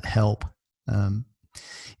 having that help.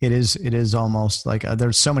 It is almost like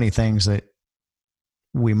there's so many things that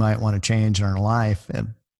we might want to change in our life.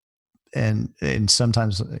 And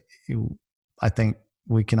sometimes I think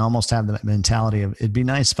we can almost have the mentality of, it'd be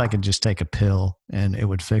nice if I could just take a pill and it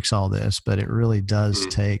would fix all this, but it really does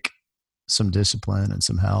take some discipline and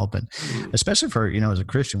some help. And especially for, as a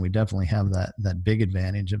Christian, we definitely have that big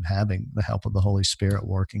advantage of having the help of the Holy Spirit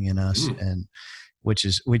working in us, and which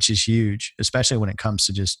is huge, especially when it comes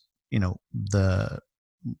to just,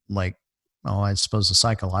 I suppose the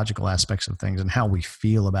psychological aspects of things and how we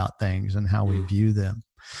feel about things and how we view them.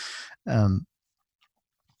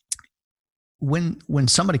 When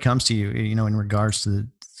somebody comes to you, in regards to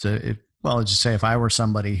let's just say if I were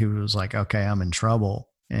somebody who was like, okay, I'm in trouble,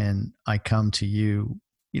 and I come to you,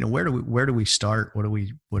 where do we start? What do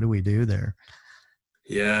we do there?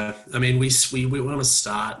 Yeah. I mean, we want to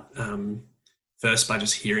start, first by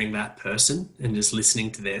just hearing that person and just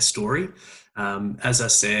listening to their story. As I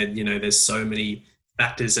said, there's so many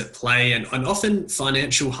factors at play, and often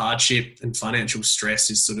financial hardship and financial stress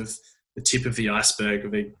is sort of the tip of the iceberg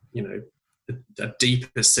of a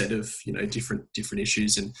deeper set of, different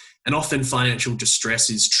issues. And often financial distress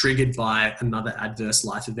is triggered by another adverse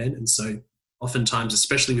life event. And so oftentimes,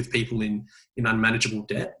 especially with people in unmanageable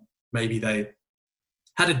debt, maybe they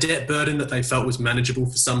had a debt burden that they felt was manageable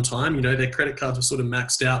for some time. Their credit cards were sort of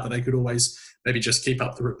maxed out, but they could always maybe just keep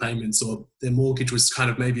up the repayments, or their mortgage was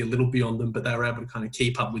kind of maybe a little beyond them, but they were able to kind of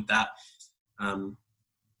keep up with that.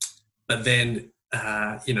 But then,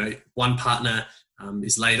 one partner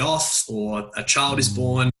is laid off, or a child is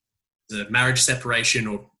born, a marriage separation,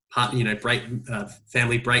 or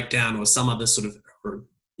family breakdown, or some other sort of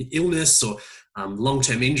illness, or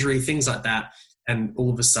long-term injury, things like that. And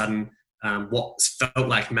all of a sudden, what felt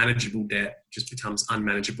like manageable debt just becomes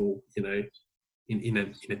unmanageable, in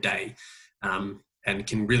a day. and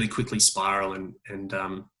can really quickly spiral. And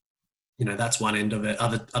that's one end of it.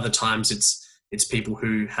 Other times it's people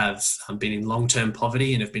who have been in long-term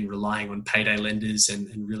poverty and have been relying on payday lenders and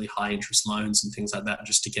really high interest loans and things like that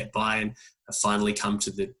just to get by, and have finally come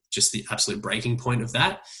to the absolute breaking point of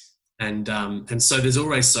that. And so there's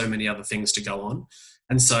always so many other things to go on.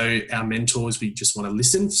 And so our mentors, we just want to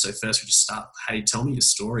listen. So first we just start, hey, tell me your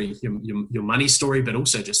story, your money story, but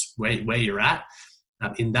also just where you're at.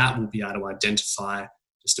 In that, we'll be able to identify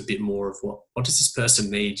just a bit more of what does this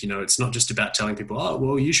person need? It's not just about telling people, oh,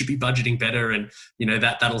 well, you should be budgeting better and,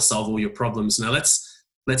 that'll solve all your problems. No,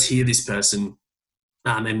 let's hear this person.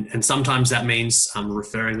 And sometimes that means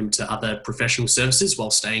referring them to other professional services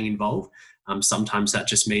while staying involved. Sometimes that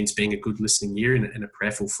just means being a good listening ear and a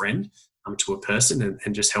prayerful friend to a person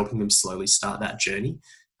and just helping them slowly start that journey.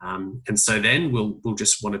 And so then we'll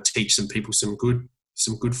just want to teach some people some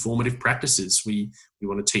good formative practices. We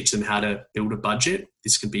want to teach them how to build a budget.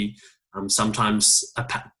 This could be sometimes,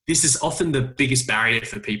 this is often the biggest barrier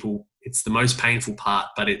for people. It's the most painful part,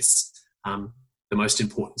 but it's the most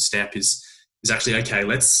important step is actually, okay,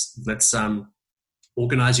 let's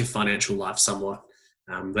organize your financial life somewhat.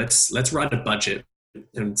 Let's write a budget.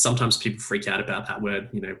 And sometimes people freak out about that word,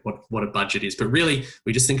 what a budget is. But really,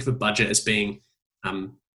 we just think of a budget as being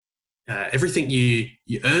everything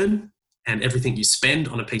you earn and everything you spend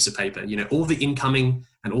on a piece of paper. All the incoming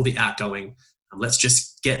and all the outgoing. Let's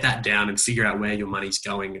just get that down and figure out where your money's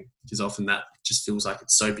going, because often that just feels like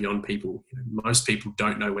it's so beyond people. Most people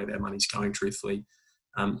don't know where their money's going, truthfully.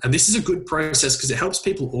 And this is a good process because it helps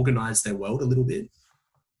people organize their world a little bit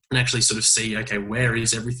and actually sort of see, okay, where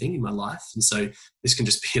is everything in my life? And so this can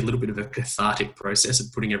just be a little bit of a cathartic process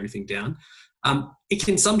of putting everything down. It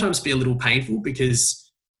can sometimes be a little painful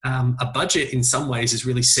because a budget in some ways is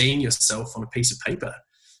really seeing yourself on a piece of paper.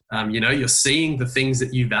 You're seeing the things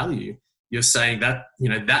that you value. You're saying that,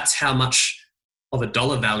 that's how much of a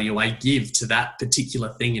dollar value I give to that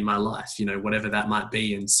particular thing in my life, whatever that might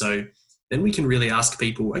be. And so then we can really ask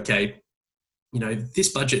people, okay, this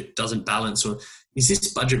budget doesn't balance, or is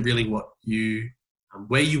this budget really what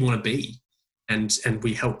where you want to be? And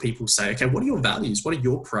we help people say, okay, what are your values? What are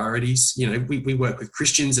your priorities? We work with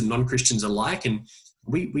Christians and non-Christians alike, and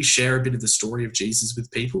we share a bit of the story of Jesus with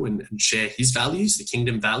people and share his values, the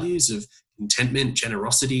kingdom values of contentment,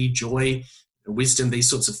 generosity, joy, wisdom, these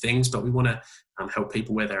sorts of things. But we want to help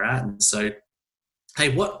people where they're at. And so,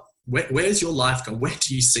 hey, where's your life going? Where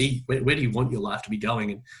do you see, where do you want your life to be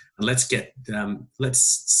going? And let's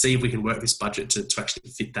see if we can work this budget to actually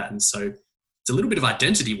fit that. And so it's a little bit of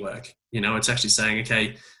identity work. It's actually saying,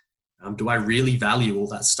 okay, do I really value all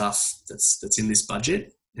that stuff that's in this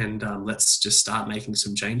budget? And let's just start making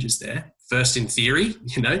some changes there. First, in theory,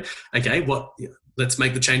 okay, let's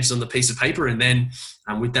make the changes on the piece of paper. And then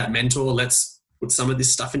with that mentor, let's put some of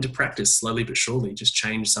this stuff into practice slowly but surely, just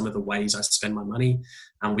change some of the ways I spend my money.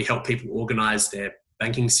 We help people organize their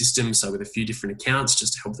banking system. So with a few different accounts,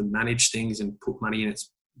 just to help them manage things and put money in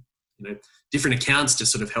its, different accounts to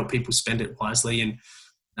sort of help people spend it wisely. And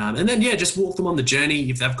then, just walk them on the journey.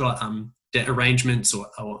 If they've got debt arrangements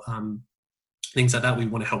or things like that, we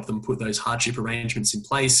want to help them put those hardship arrangements in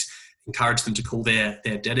place, encourage them to call their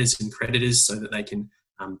debtors and creditors so that they can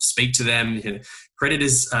speak to them.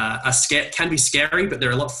 Creditors can be scary, but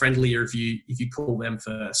they're a lot friendlier if you call them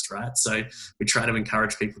first, right? So we try to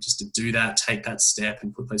encourage people just to do that, take that step,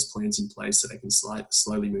 and put those plans in place so they can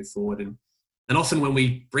slowly move forward. And often when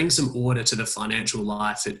we bring some order to the financial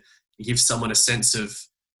life, it gives someone a sense of,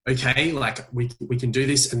 okay, like we can do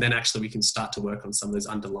this, and then actually we can start to work on some of those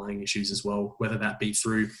underlying issues as well, whether that be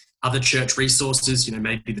through other church resources,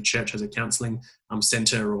 maybe the church has a counselling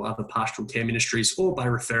centre or other pastoral care ministries, or by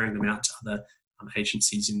referring them out to other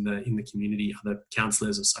agencies in the community, other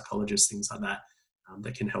counsellors or psychologists, things like that,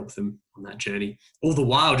 that can help them on that journey. All the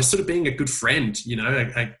while, just sort of being a good friend,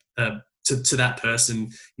 to that person,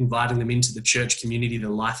 inviting them into the church community, the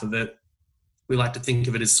life of it. We like to think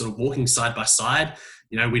of it as sort of walking side by side.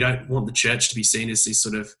 We don't want the church to be seen as this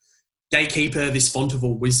sort of gatekeeper, this font of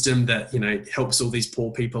all wisdom that, helps all these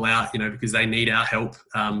poor people out, because they need our help,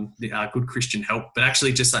 our good Christian help. But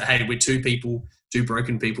actually just like, hey, we're two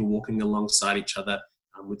broken people walking alongside each other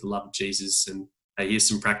with the love of Jesus. And hey, here's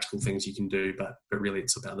some practical things you can do, but really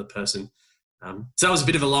it's about the person. So that was a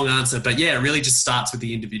bit of a long answer, but yeah, it really just starts with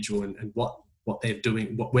the individual and what they're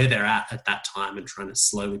doing, where they're at that time, and trying to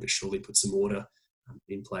slowly but surely put some order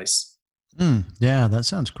in place. Yeah, that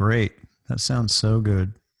sounds great. That sounds so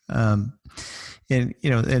good. And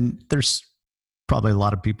there's probably a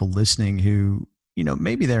lot of people listening who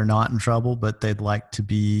maybe they're not in trouble, but they'd like to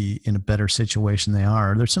be in a better situation than they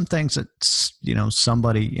are. There's some things that,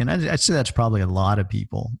 somebody, and I'd say that's probably a lot of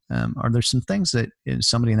people. Are there some things that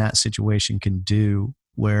somebody in that situation can do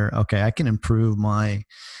where, okay, I can improve my,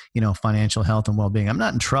 financial health and well-being. I'm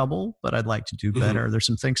not in trouble, but I'd like to do better. There's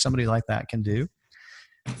some things somebody like that can do.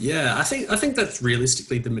 Yeah, I think that's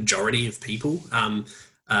realistically the majority of people.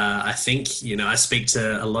 I think, I speak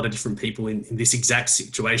to a lot of different people in this exact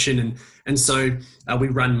situation. And so we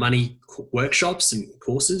run money workshops and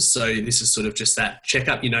courses. So this is sort of just that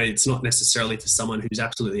checkup. It's not necessarily for someone who's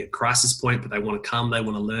absolutely at crisis point, but they want to come, they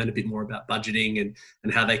want to learn a bit more about budgeting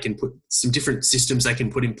and how they can put some different systems they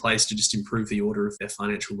can put in place to just improve the order of their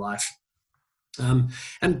financial life.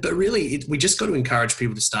 But really, we just got to encourage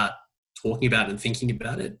people to start talking about it and thinking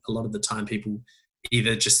about it. A lot of the time people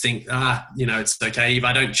either just think, it's okay. If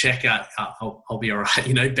I don't check, I'll be all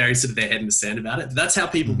right, bury sort of their head in the sand about it. But that's how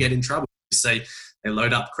people get in trouble. Say they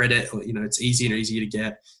load up credit or, it's easier and easier to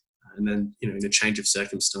get. And then, in a change of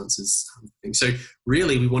circumstances. So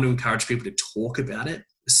really we want to encourage people to talk about it,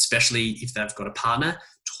 especially if they've got a partner.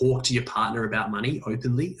 Talk to your partner about money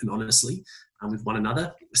openly and honestly with one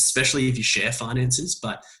another, especially if you share finances.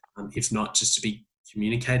 But if not, just to be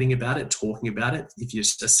communicating about it, talking about it. If you're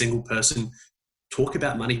just a single person, talk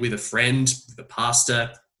about money with a friend, with a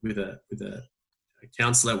pastor, with a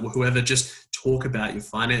counselor, whoever. Just talk about your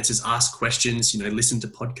finances, ask questions, listen to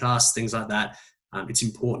podcasts, things like that. It's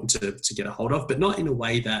important to get a hold of, but not in a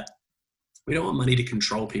way that we don't want money to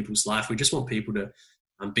control people's life. We just want people to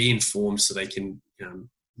be informed so they can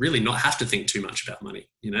really not have to think too much about money,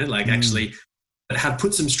 actually have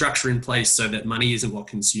put some structure in place so that money isn't what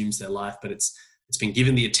consumes their life, but it's been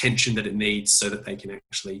given the attention that it needs so that they can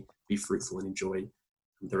actually be fruitful and enjoy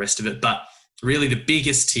the rest of it. But really the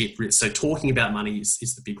biggest tip, so talking about money is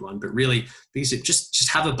the big one, but really because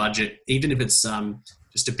just have a budget, even if it's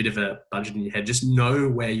just a bit of a budget in your head, just know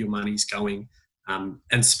where your money's going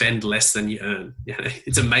and spend less than you earn.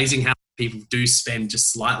 It's amazing how people do spend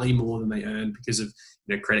just slightly more than they earn because of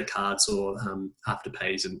credit cards or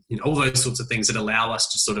afterpays and all those sorts of things that allow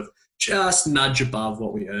us to sort of just nudge above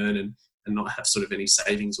what we earn and not have sort of any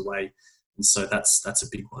savings away. And so that's a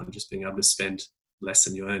big one, just being able to spend less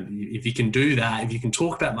than you earn. If you can do that, if you can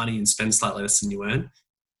talk about money and spend slightly less than you earn,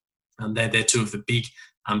 they're two of the big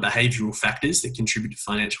behavioral factors that contribute to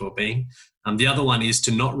financial well-being. The other one is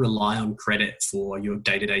to not rely on credit for your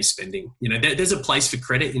day-to-day spending. There's a place for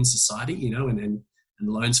credit in society, and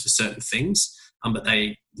loans for certain things, but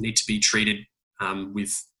they need to be treated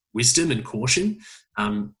with wisdom and caution.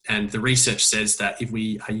 And the research says that if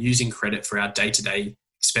we are using credit for our day-to-day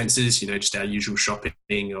expenses, just our usual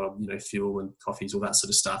shopping or, fuel and coffees, all that sort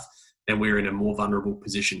of stuff, then we're in a more vulnerable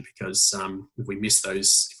position because if we miss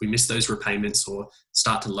those repayments or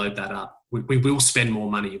start to load that up, we will spend more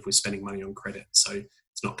money if we're spending money on credit. So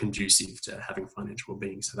it's not conducive to having financial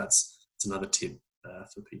well-being. So that's another tip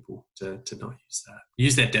for people to not use that.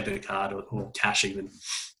 Use their debit card or cash even.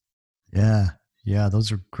 Yeah,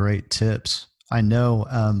 those are great tips. I know,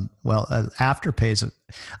 Afterpay,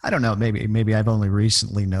 I don't know, maybe I've only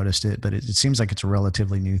recently noticed it, but it seems like it's a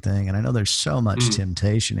relatively new thing. And I know there's so much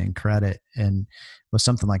temptation in credit, and with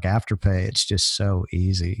something like Afterpay, it's just so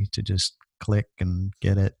easy to just click and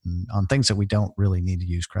get it and on things that we don't really need to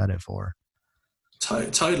use credit for.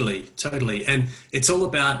 Totally. And it's all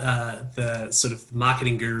about the sort of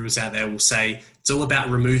marketing gurus out there will say it's all about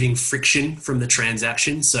removing friction from the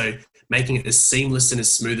transaction. So making it as seamless and as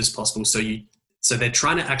smooth as possible. So they're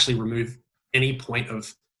trying to actually remove any point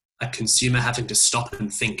of a consumer having to stop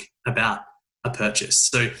and think about a purchase.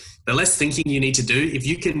 So the less thinking you need to do, if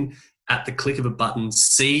you can, at the click of a button,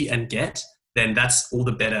 see and get, then that's all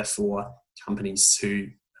the better for companies who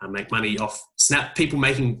make money off people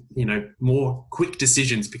making, more quick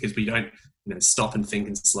decisions because we don't, stop and think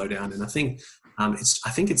and slow down. And I think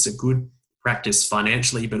it's a good practice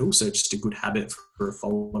financially, but also just a good habit for a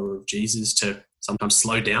follower of Jesus to sometimes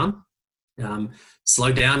slow down and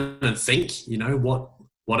think,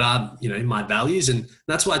 what are, my values. And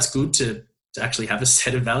that's why it's good to actually have a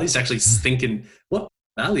set of values, to actually thinking what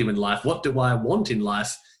value in life, what do I want in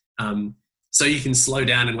life? So you can slow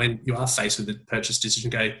down. And when you are faced with a purchase decision,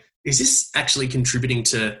 go, is this actually contributing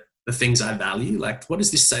to the things I value? Like, what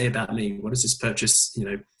does this say about me? What does this purchase,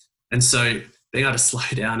 And so being able to slow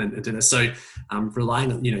down and do that. So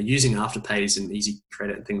relying on, using Afterpays and easy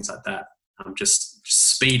credit and things like that, just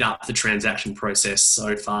speed up the transaction process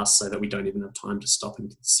so fast so that we don't even have time to stop and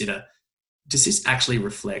consider, does this actually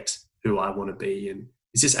reflect who I want to be? And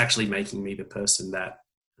is this actually making me the person that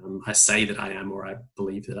I say that I am or I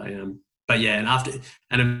believe that I am? But yeah,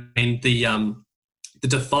 the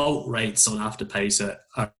default rates on Afterpay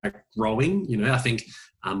are growing. You know, I think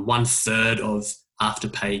 1/3 of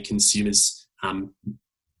Afterpay consumers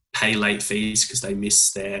pay late fees because they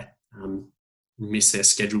miss their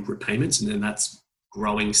scheduled repayments, and then that's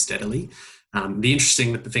growing steadily. The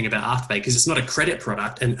interesting thing about Afterpay, because it's not a credit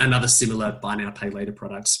product, and other similar buy now, pay later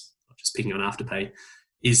products, just picking on Afterpay,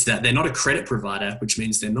 is that they're not a credit provider, which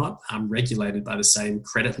means they're not regulated by the same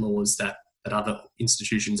credit laws that other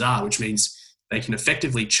institutions are, which means they can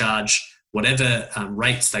effectively charge whatever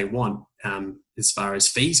rates they want as far as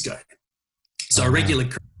fees go. So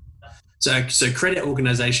so credit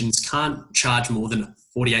organizations can't charge more than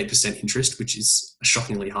 48% interest, which is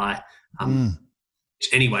shockingly high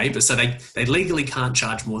anyway. But so they legally can't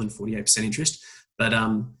charge more than 48% interest. But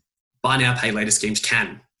buy now, pay later schemes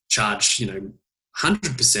can charge,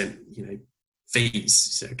 100%,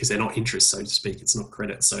 fees, because they're not interest, so to speak. It's not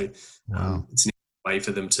credit. So it's an way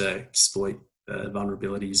for them to exploit the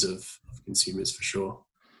vulnerabilities of consumers, for sure.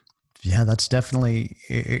 Yeah, that's definitely,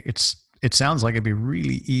 it sounds like it'd be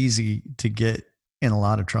really easy to get in a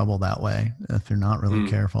lot of trouble that way if you're not really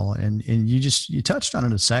careful. And you touched on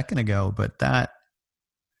it a second ago, but that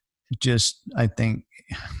just, I think,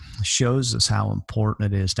 shows us how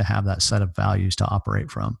important it is to have that set of values to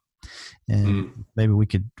operate from. And maybe we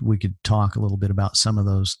could talk a little bit about some of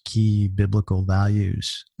those key biblical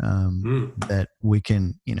values that we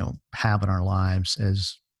can, have in our lives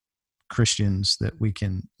as Christians, that we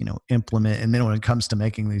can, implement. And then when it comes to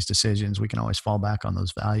making these decisions, we can always fall back on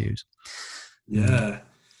those values. Yeah.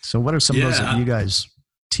 So what are some of those that you guys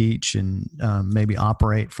teach and maybe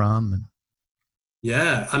operate from?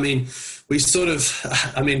 Yeah, I mean,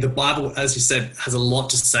 the Bible, as you said, has a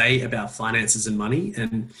lot to say about finances and money,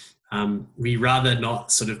 and we rather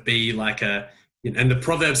not sort of be like and the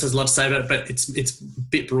Proverbs has a lot to say about it, but it's a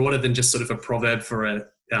bit broader than just sort of a proverb for a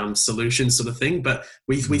solution sort of thing. But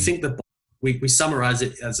we think that we summarize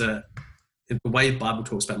it as the way the Bible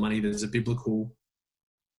talks about money. There's a biblical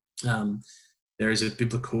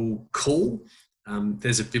call,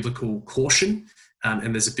 there's a biblical caution,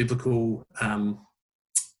 and there's a biblical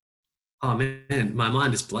oh man, my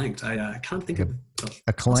mind is blanked. I can't think of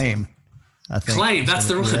a claim. I think claim. That's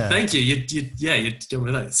the right. Yeah. Thank you. You're doing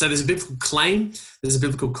with that. So there's a biblical claim, there's a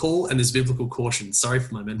biblical call, and there's a biblical caution. Sorry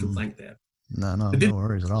for my mental blank there. No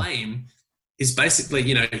worries at all. The claim is basically,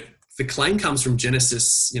 the claim comes from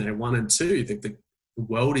Genesis, 1 and 2. The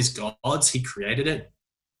world is God's. He created it.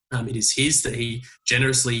 It is His that He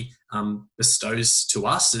generously bestows to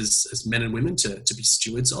us as men and women to be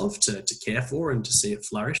stewards of, to care for, and to see it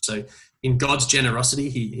flourish. So in God's generosity,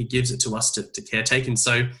 He gives it to us to caretake. And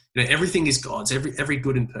so, everything is God's. Every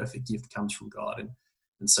good and perfect gift comes from God.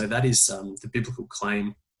 And so that is the biblical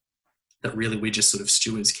claim, that really we're just sort of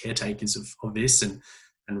stewards, caretakers of this. And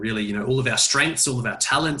really, all of our strengths, all of our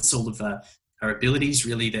talents, all of our abilities,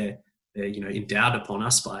 really they're endowed upon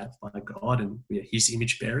us by God, and we are His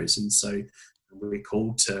image bearers. And so we're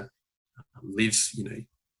called to live,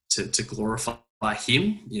 to glorify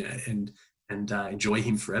Him, and enjoy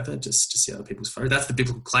Him forever, just to see other people's forever. That's the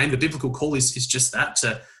biblical claim. The biblical call is just that,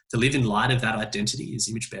 to live in light of that identity as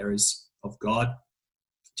image bearers of God,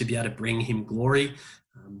 to be able to bring Him glory.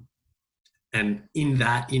 And in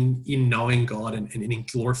that, in knowing God and in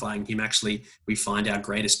glorifying Him, actually, we find our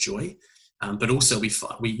greatest joy. But also we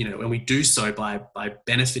and we do so by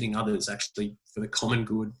benefiting others, actually, for the common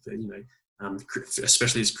good,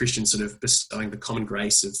 especially as Christians, sort of bestowing the common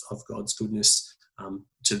grace of God's goodness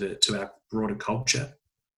to our broader culture.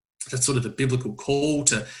 That's sort of the biblical call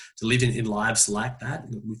to live in lives like that,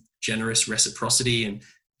 with generous reciprocity and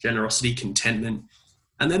generosity, contentment.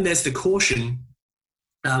 And then there's the caution,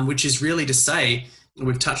 which is really to say, and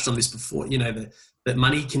we've touched on this before, that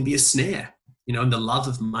money can be a snare. And the love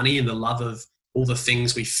of money and the love of all the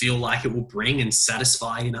things we feel like it will bring and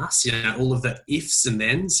satisfy in us, all of the ifs and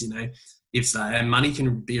thens, and money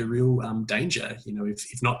can be a real danger,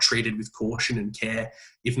 if not treated with caution and care,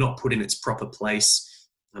 if not put in its proper place.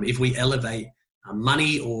 If we elevate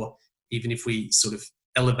money, or even if we sort of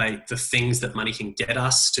elevate the things that money can get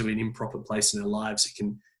us to an improper place in our lives,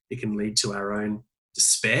 it can lead to our own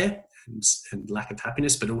despair and lack of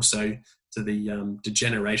happiness, but also to the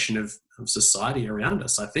degeneration of society around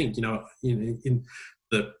us. I think, in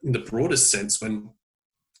the broadest sense, when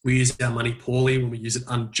we use our money poorly, when we use it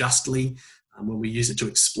unjustly, when we use it to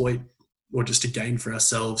exploit or just to gain for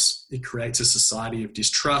ourselves, it creates a society of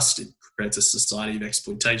distrust. It creates a society of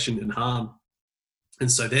exploitation and harm. And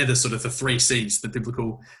so they're the sort of the 3 C's, the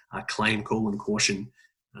biblical claim, call, and caution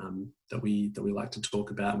that we like to talk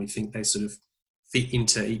about. And we think they sort of fit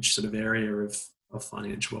into each sort of area of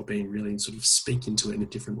financial well-being, really, and sort of speak into it in a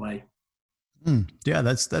different way. Yeah,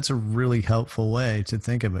 that's a really helpful way to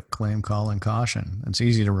think of it. Claim, call, and caution. It's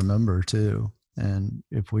easy to remember too. And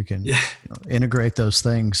if we can integrate those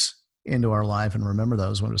things into our life and remember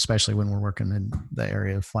those, especially when we're working in the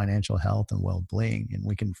area of financial health and well-being, and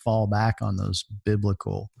we can fall back on those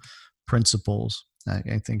biblical principles.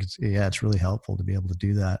 I think it's really helpful to be able to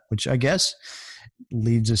do that, which I guess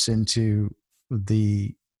leads us into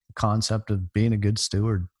the concept of being a good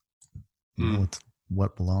steward with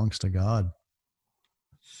what belongs to God.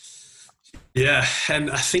 Yeah, and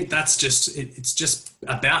I think that's it's just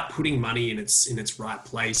about putting money in its right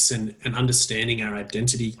place and understanding our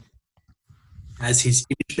identity as his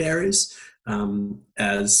image bearers,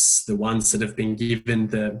 as the ones that have been given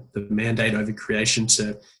the mandate over creation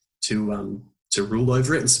to rule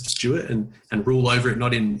over it and subdue it and rule over it,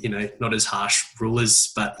 not as harsh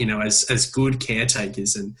rulers, but as good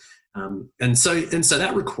caretakers, and so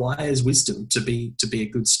that requires wisdom. To be a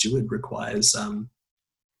good steward requires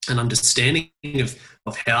an understanding of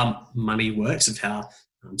how money works, of how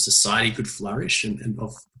society could flourish, and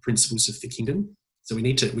of the principles of the kingdom. So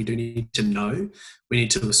we do need to know. We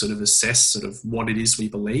need to sort of assess sort of what it is we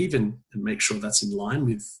believe and make sure that's in line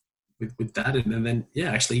with that, and then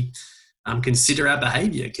actually consider our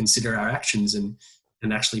behaviour, consider our actions, and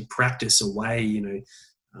actually practice a way. The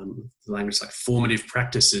language like formative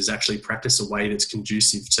practices, actually practice a way that's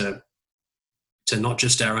conducive to not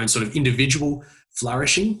just our own sort of individual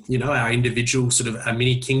flourishing, our individual sort of our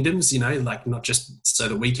mini kingdoms, like not just so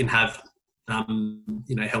that we can have,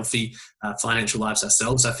 healthy financial lives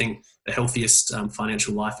ourselves. I think the healthiest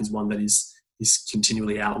financial life is one that is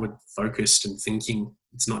continually outward focused and thinking.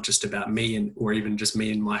 It's not just about me or even just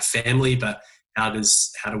me and my family, but how do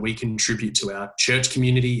we contribute to our church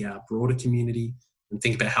community, our broader community, and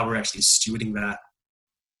think about how we're actually stewarding that.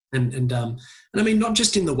 And I mean, not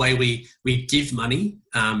just in the way we give money,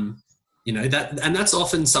 that's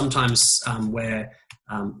often sometimes where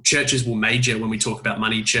churches will major when we talk about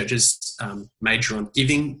money. Churches major on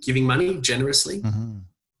giving money generously. Mm-hmm.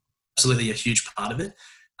 Absolutely a huge part of it.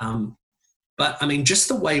 But I mean, just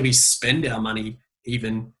the way we spend our money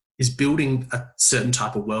even is building a certain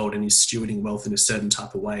type of world and is stewarding wealth in a certain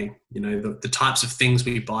type of way. The types of things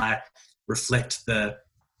we buy reflect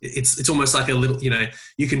it's almost like a little,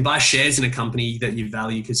 you can buy shares in a company that you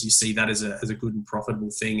value because you see that as a good and profitable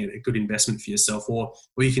thing and a good investment for yourself, or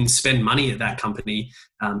you can spend money at that company,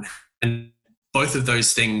 and both of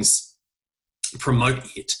those things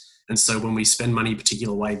promote it. And so when we spend money a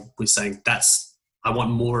particular way, we're saying I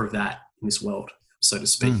want more of that in this world, so to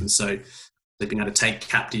speak. And so being able to take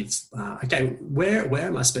captive, where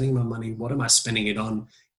am I spending my money? What am I spending it on?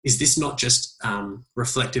 Is this not just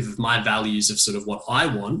reflective of my values of sort of what I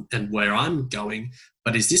want and where I'm going,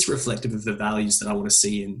 but is this reflective of the values that I want to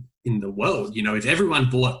see in the world? If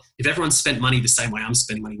everyone spent money the same way I'm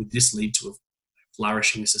spending money, would this lead to a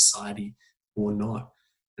flourishing society or not?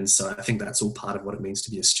 And so I think that's all part of what it means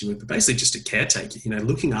to be a steward, but basically just a caretaker,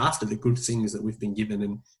 looking after the good things that we've been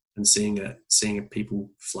given and seeing a people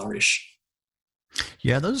flourish.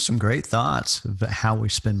 Yeah, those are some great thoughts of how we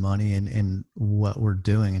spend money and what we're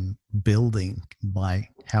doing and building by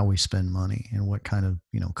how we spend money and what kind of,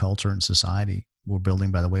 culture and society we're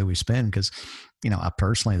building by the way we spend. Because, I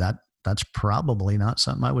personally, that's probably not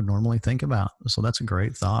something I would normally think about. So that's a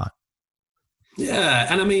great thought. Yeah.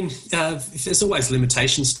 And I mean, there's always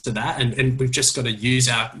limitations to that. And we've just got to use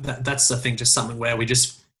that's, I think, just something where we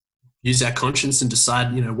just use our conscience and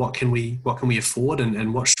decide, what can we afford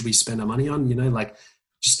and what should we spend our money on? Like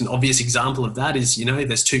just an obvious example of that is,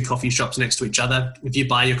 there's two coffee shops next to each other. If you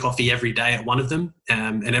buy your coffee every day at one of them,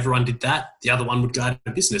 and everyone did that, the other one would go out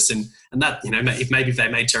of business. And that, if maybe they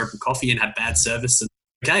made terrible coffee and had bad service,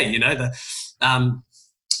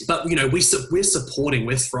 but we're supporting,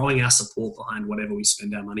 we're throwing our support behind whatever we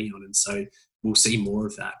spend our money on. And so we'll see more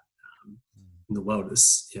of that in the world.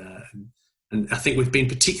 And I think we've been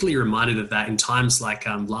particularly reminded of that in times like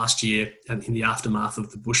last year in the aftermath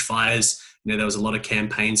of the bushfires. There was a lot of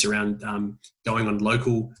campaigns around going on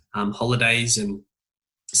local holidays and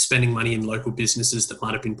spending money in local businesses that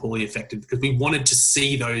might have been poorly affected, because we wanted to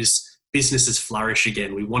see those businesses flourish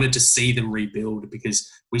again. We wanted to see them rebuild,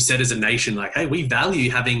 because we said as a nation, like, hey, we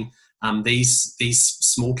value having these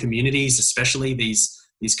small communities, especially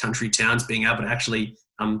these country towns, being able to actually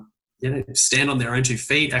stand on their own 2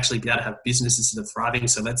 feet, actually be able to have businesses that are thriving.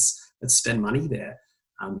 So let's spend money there.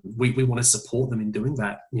 We want to support them in doing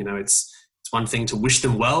that. It's one thing to wish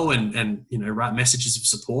them well and write messages of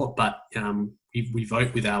support, but we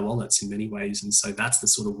vote with our wallets in many ways. And so that's the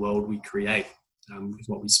sort of world we create with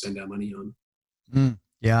what we spend our money on.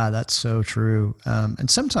 Yeah, that's so true. And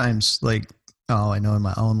sometimes, like, Oh, I know in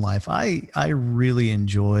my own life, I really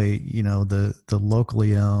enjoy, the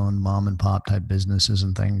locally owned mom and pop type businesses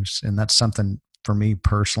and things. And that's something for me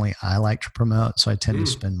personally, I like to promote. So I tend to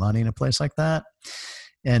spend money in a place like that.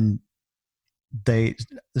 And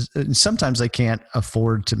sometimes they can't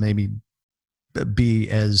afford to maybe be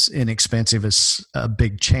as inexpensive as a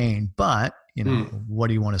big chain, but what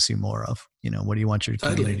do you want to see more of? What do you want your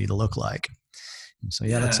community to look like? And so,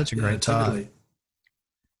 that's such a great thought.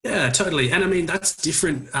 Yeah, totally. And I mean, that's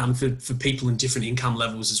different for people in different income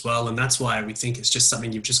levels as well. And that's why we think it's just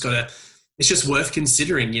something you've just got to, it's just worth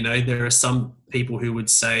considering. There are some people who would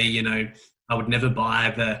say, I would never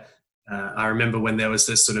buy I remember when there was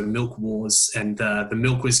this sort of milk wars and the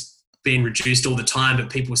milk was being reduced all the time, but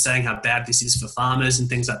people were saying how bad this is for farmers and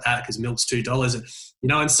things like that because milk's $2.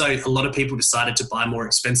 And so a lot of people decided to buy more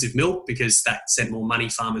expensive milk because that sent more money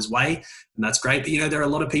farmers' way. And that's great. But, there are a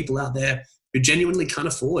lot of people out there who genuinely can't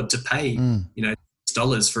afford to pay,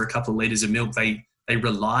 dollars for a couple of liters of milk. They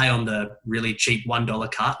rely on the really cheap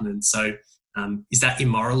 $1 carton. And so is that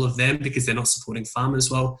immoral of them because they're not supporting farmers?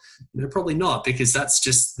 Well, probably not, because that's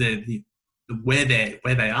just the where they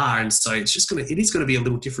are. And so it is going to be a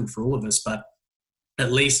little different for all of us. But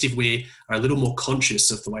at least if we are a little more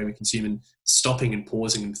conscious of the way we consume and stopping and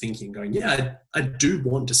pausing and thinking, going, I do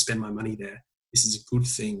want to spend my money there. This is a good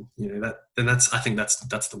thing. I think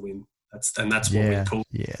that's the win. That's what we call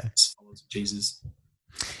followers of Jesus.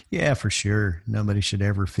 Yeah, for sure. Nobody should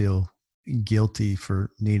ever feel guilty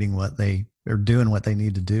for needing what they are doing, what they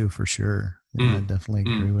need to do, for sure. I definitely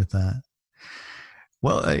agree with that.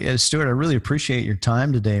 Well, Stuart, I really appreciate your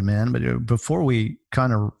time today, man. But before we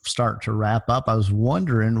kind of start to wrap up, I was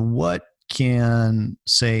wondering what can,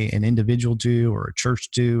 say, an individual do or a church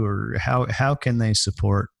do, or how can they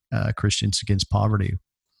support Christians Against Poverty?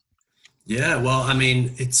 Yeah, well, I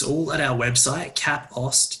mean, it's all at our website,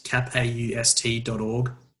 capaust.org.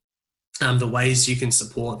 The ways you can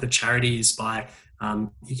support the charity is by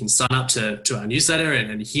you can sign up to our newsletter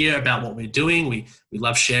and hear about what we're doing. We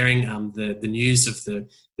love sharing the news of the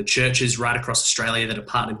churches right across Australia that are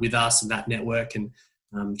partnered with us and that network, and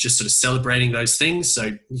just sort of celebrating those things.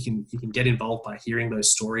 So you can get involved by hearing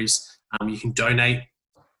those stories. You can donate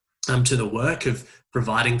to the work of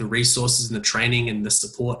providing the resources and the training and the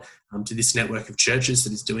support to this network of churches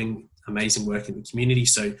that is doing amazing work in the community.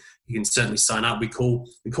 So you can certainly sign up. We call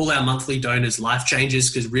our monthly donors life changers,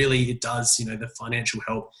 because really it does, the financial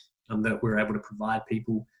help that we're able to provide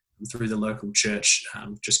people through the local church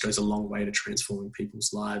just goes a long way to transforming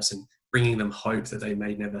people's lives and bringing them hope that they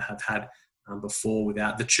may never have had before,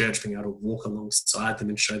 without the church being able to walk alongside them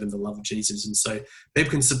and show them the love of Jesus. And so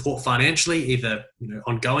people can support financially, either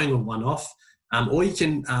ongoing or one-off, or you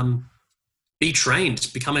can be trained,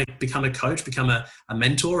 become a coach, become a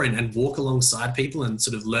mentor, and walk alongside people and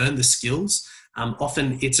sort of learn the skills.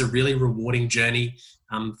 Often it's a really rewarding journey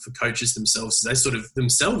for coaches themselves. So they sort of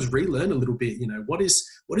themselves relearn a little bit, what is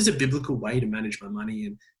a biblical way to manage my money,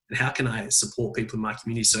 and how can I support people in my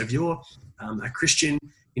community? So if you're a Christian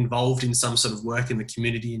involved in some sort of work in the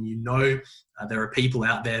community, and there are people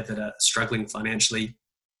out there that are struggling financially,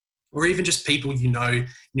 or even just people in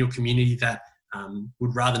your community that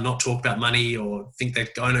would rather not talk about money or think they're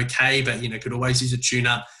going okay, but could always use a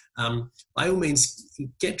tune-up, by all means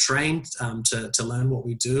get trained to learn what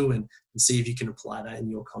we do and see if you can apply that in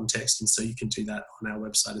your context. And so you can do that on our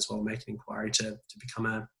website as well, make an inquiry to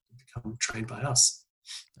become trained by us.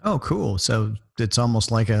 Oh, cool. So it's almost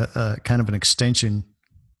like a kind of an extension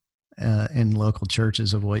in local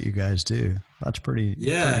churches of what you guys do. That's pretty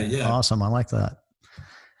awesome. I like that.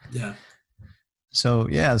 Yeah. So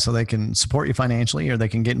they can support you financially, or they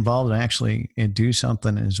can get involved and actually do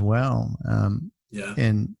something as well.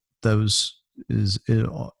 And those is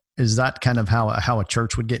that kind of how a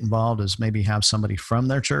church would get involved, is maybe have somebody from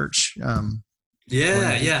their church?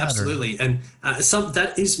 Absolutely. And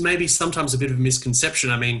that is maybe sometimes a bit of a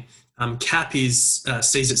misconception. I mean, CAP sees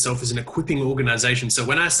itself as an equipping organization. So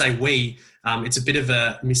when I say we, it's a bit of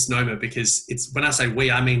a misnomer, because when I say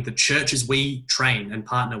we, I mean the churches we train and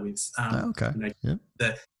partner with.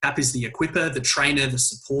 The CAP is the equipper, the trainer, the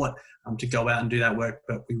support to go out and do that work.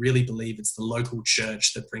 But we really believe it's the local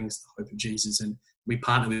church that brings the hope of Jesus, and we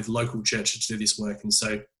partner with local churches to do this work. And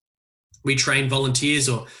so we train volunteers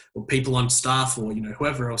or people on staff, or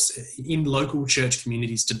whoever else in local church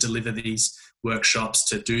communities to deliver these workshops,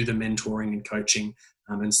 to do the mentoring and coaching.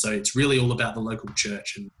 And so it's really all about the local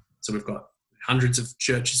church. And so we've got hundreds of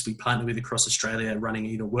churches we partner with across Australia, running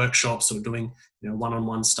either workshops or doing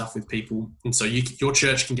one-on-one stuff with people. And so your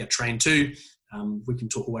church can get trained too. We can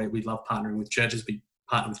talk away. We love partnering with churches. We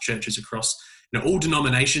partner with churches across all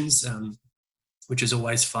denominations, which is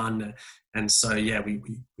always fun. And so, yeah, we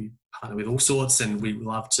partner with all sorts, and we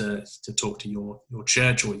love to talk to your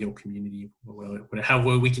church or your community, or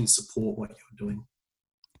however we can support what you're doing.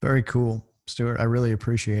 Very cool, Stuart. I really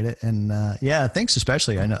appreciate it. And thanks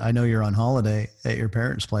especially. I know you're on holiday at your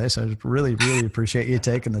parents' place. I really, really appreciate you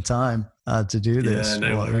taking the time to do this. Yeah,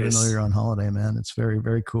 no worries. Even though you're on holiday, man, it's very,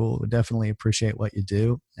 very cool. We definitely appreciate what you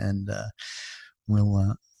do, and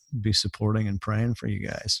we'll be supporting and praying for you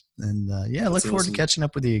guys. And look forward to catching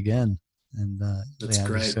up with you again. And that's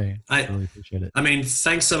great. I really appreciate it. I mean,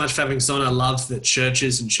 thanks so much for having us on. I love that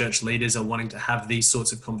churches and church leaders are wanting to have these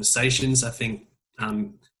sorts of conversations. I think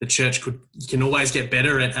the church can always get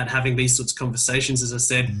better at having these sorts of conversations. As I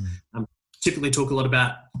said, typically talk a lot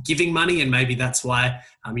about giving money, and maybe that's why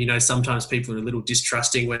sometimes people are a little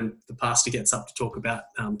distrusting when the pastor gets up to talk about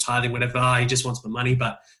tithing, whatever. He just wants my money.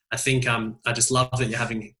 But I think I just love that you're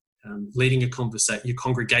having leading your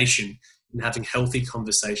congregation and having healthy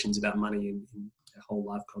conversations about money in their whole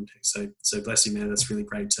life context. So bless you, man. That's really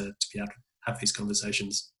great to be able to have these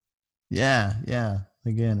conversations. Yeah.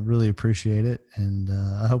 Again, really appreciate it. And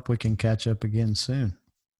I hope we can catch up again soon.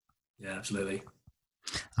 Yeah, absolutely.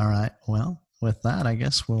 All right. Well, with that, I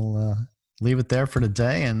guess we'll leave it there for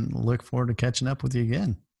today and look forward to catching up with you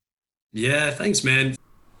again. Yeah, thanks, man.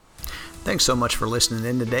 Thanks so much for listening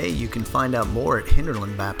in today. You can find out more at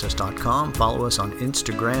hinterlandbaptist.com. Follow us on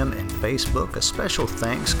Instagram and Facebook. A special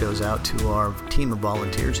thanks goes out to our team of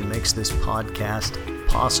volunteers who makes this podcast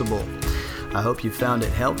possible. I hope you found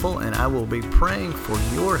it helpful, and I will be praying for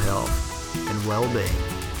your health and well-being.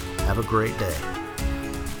 Have a great day.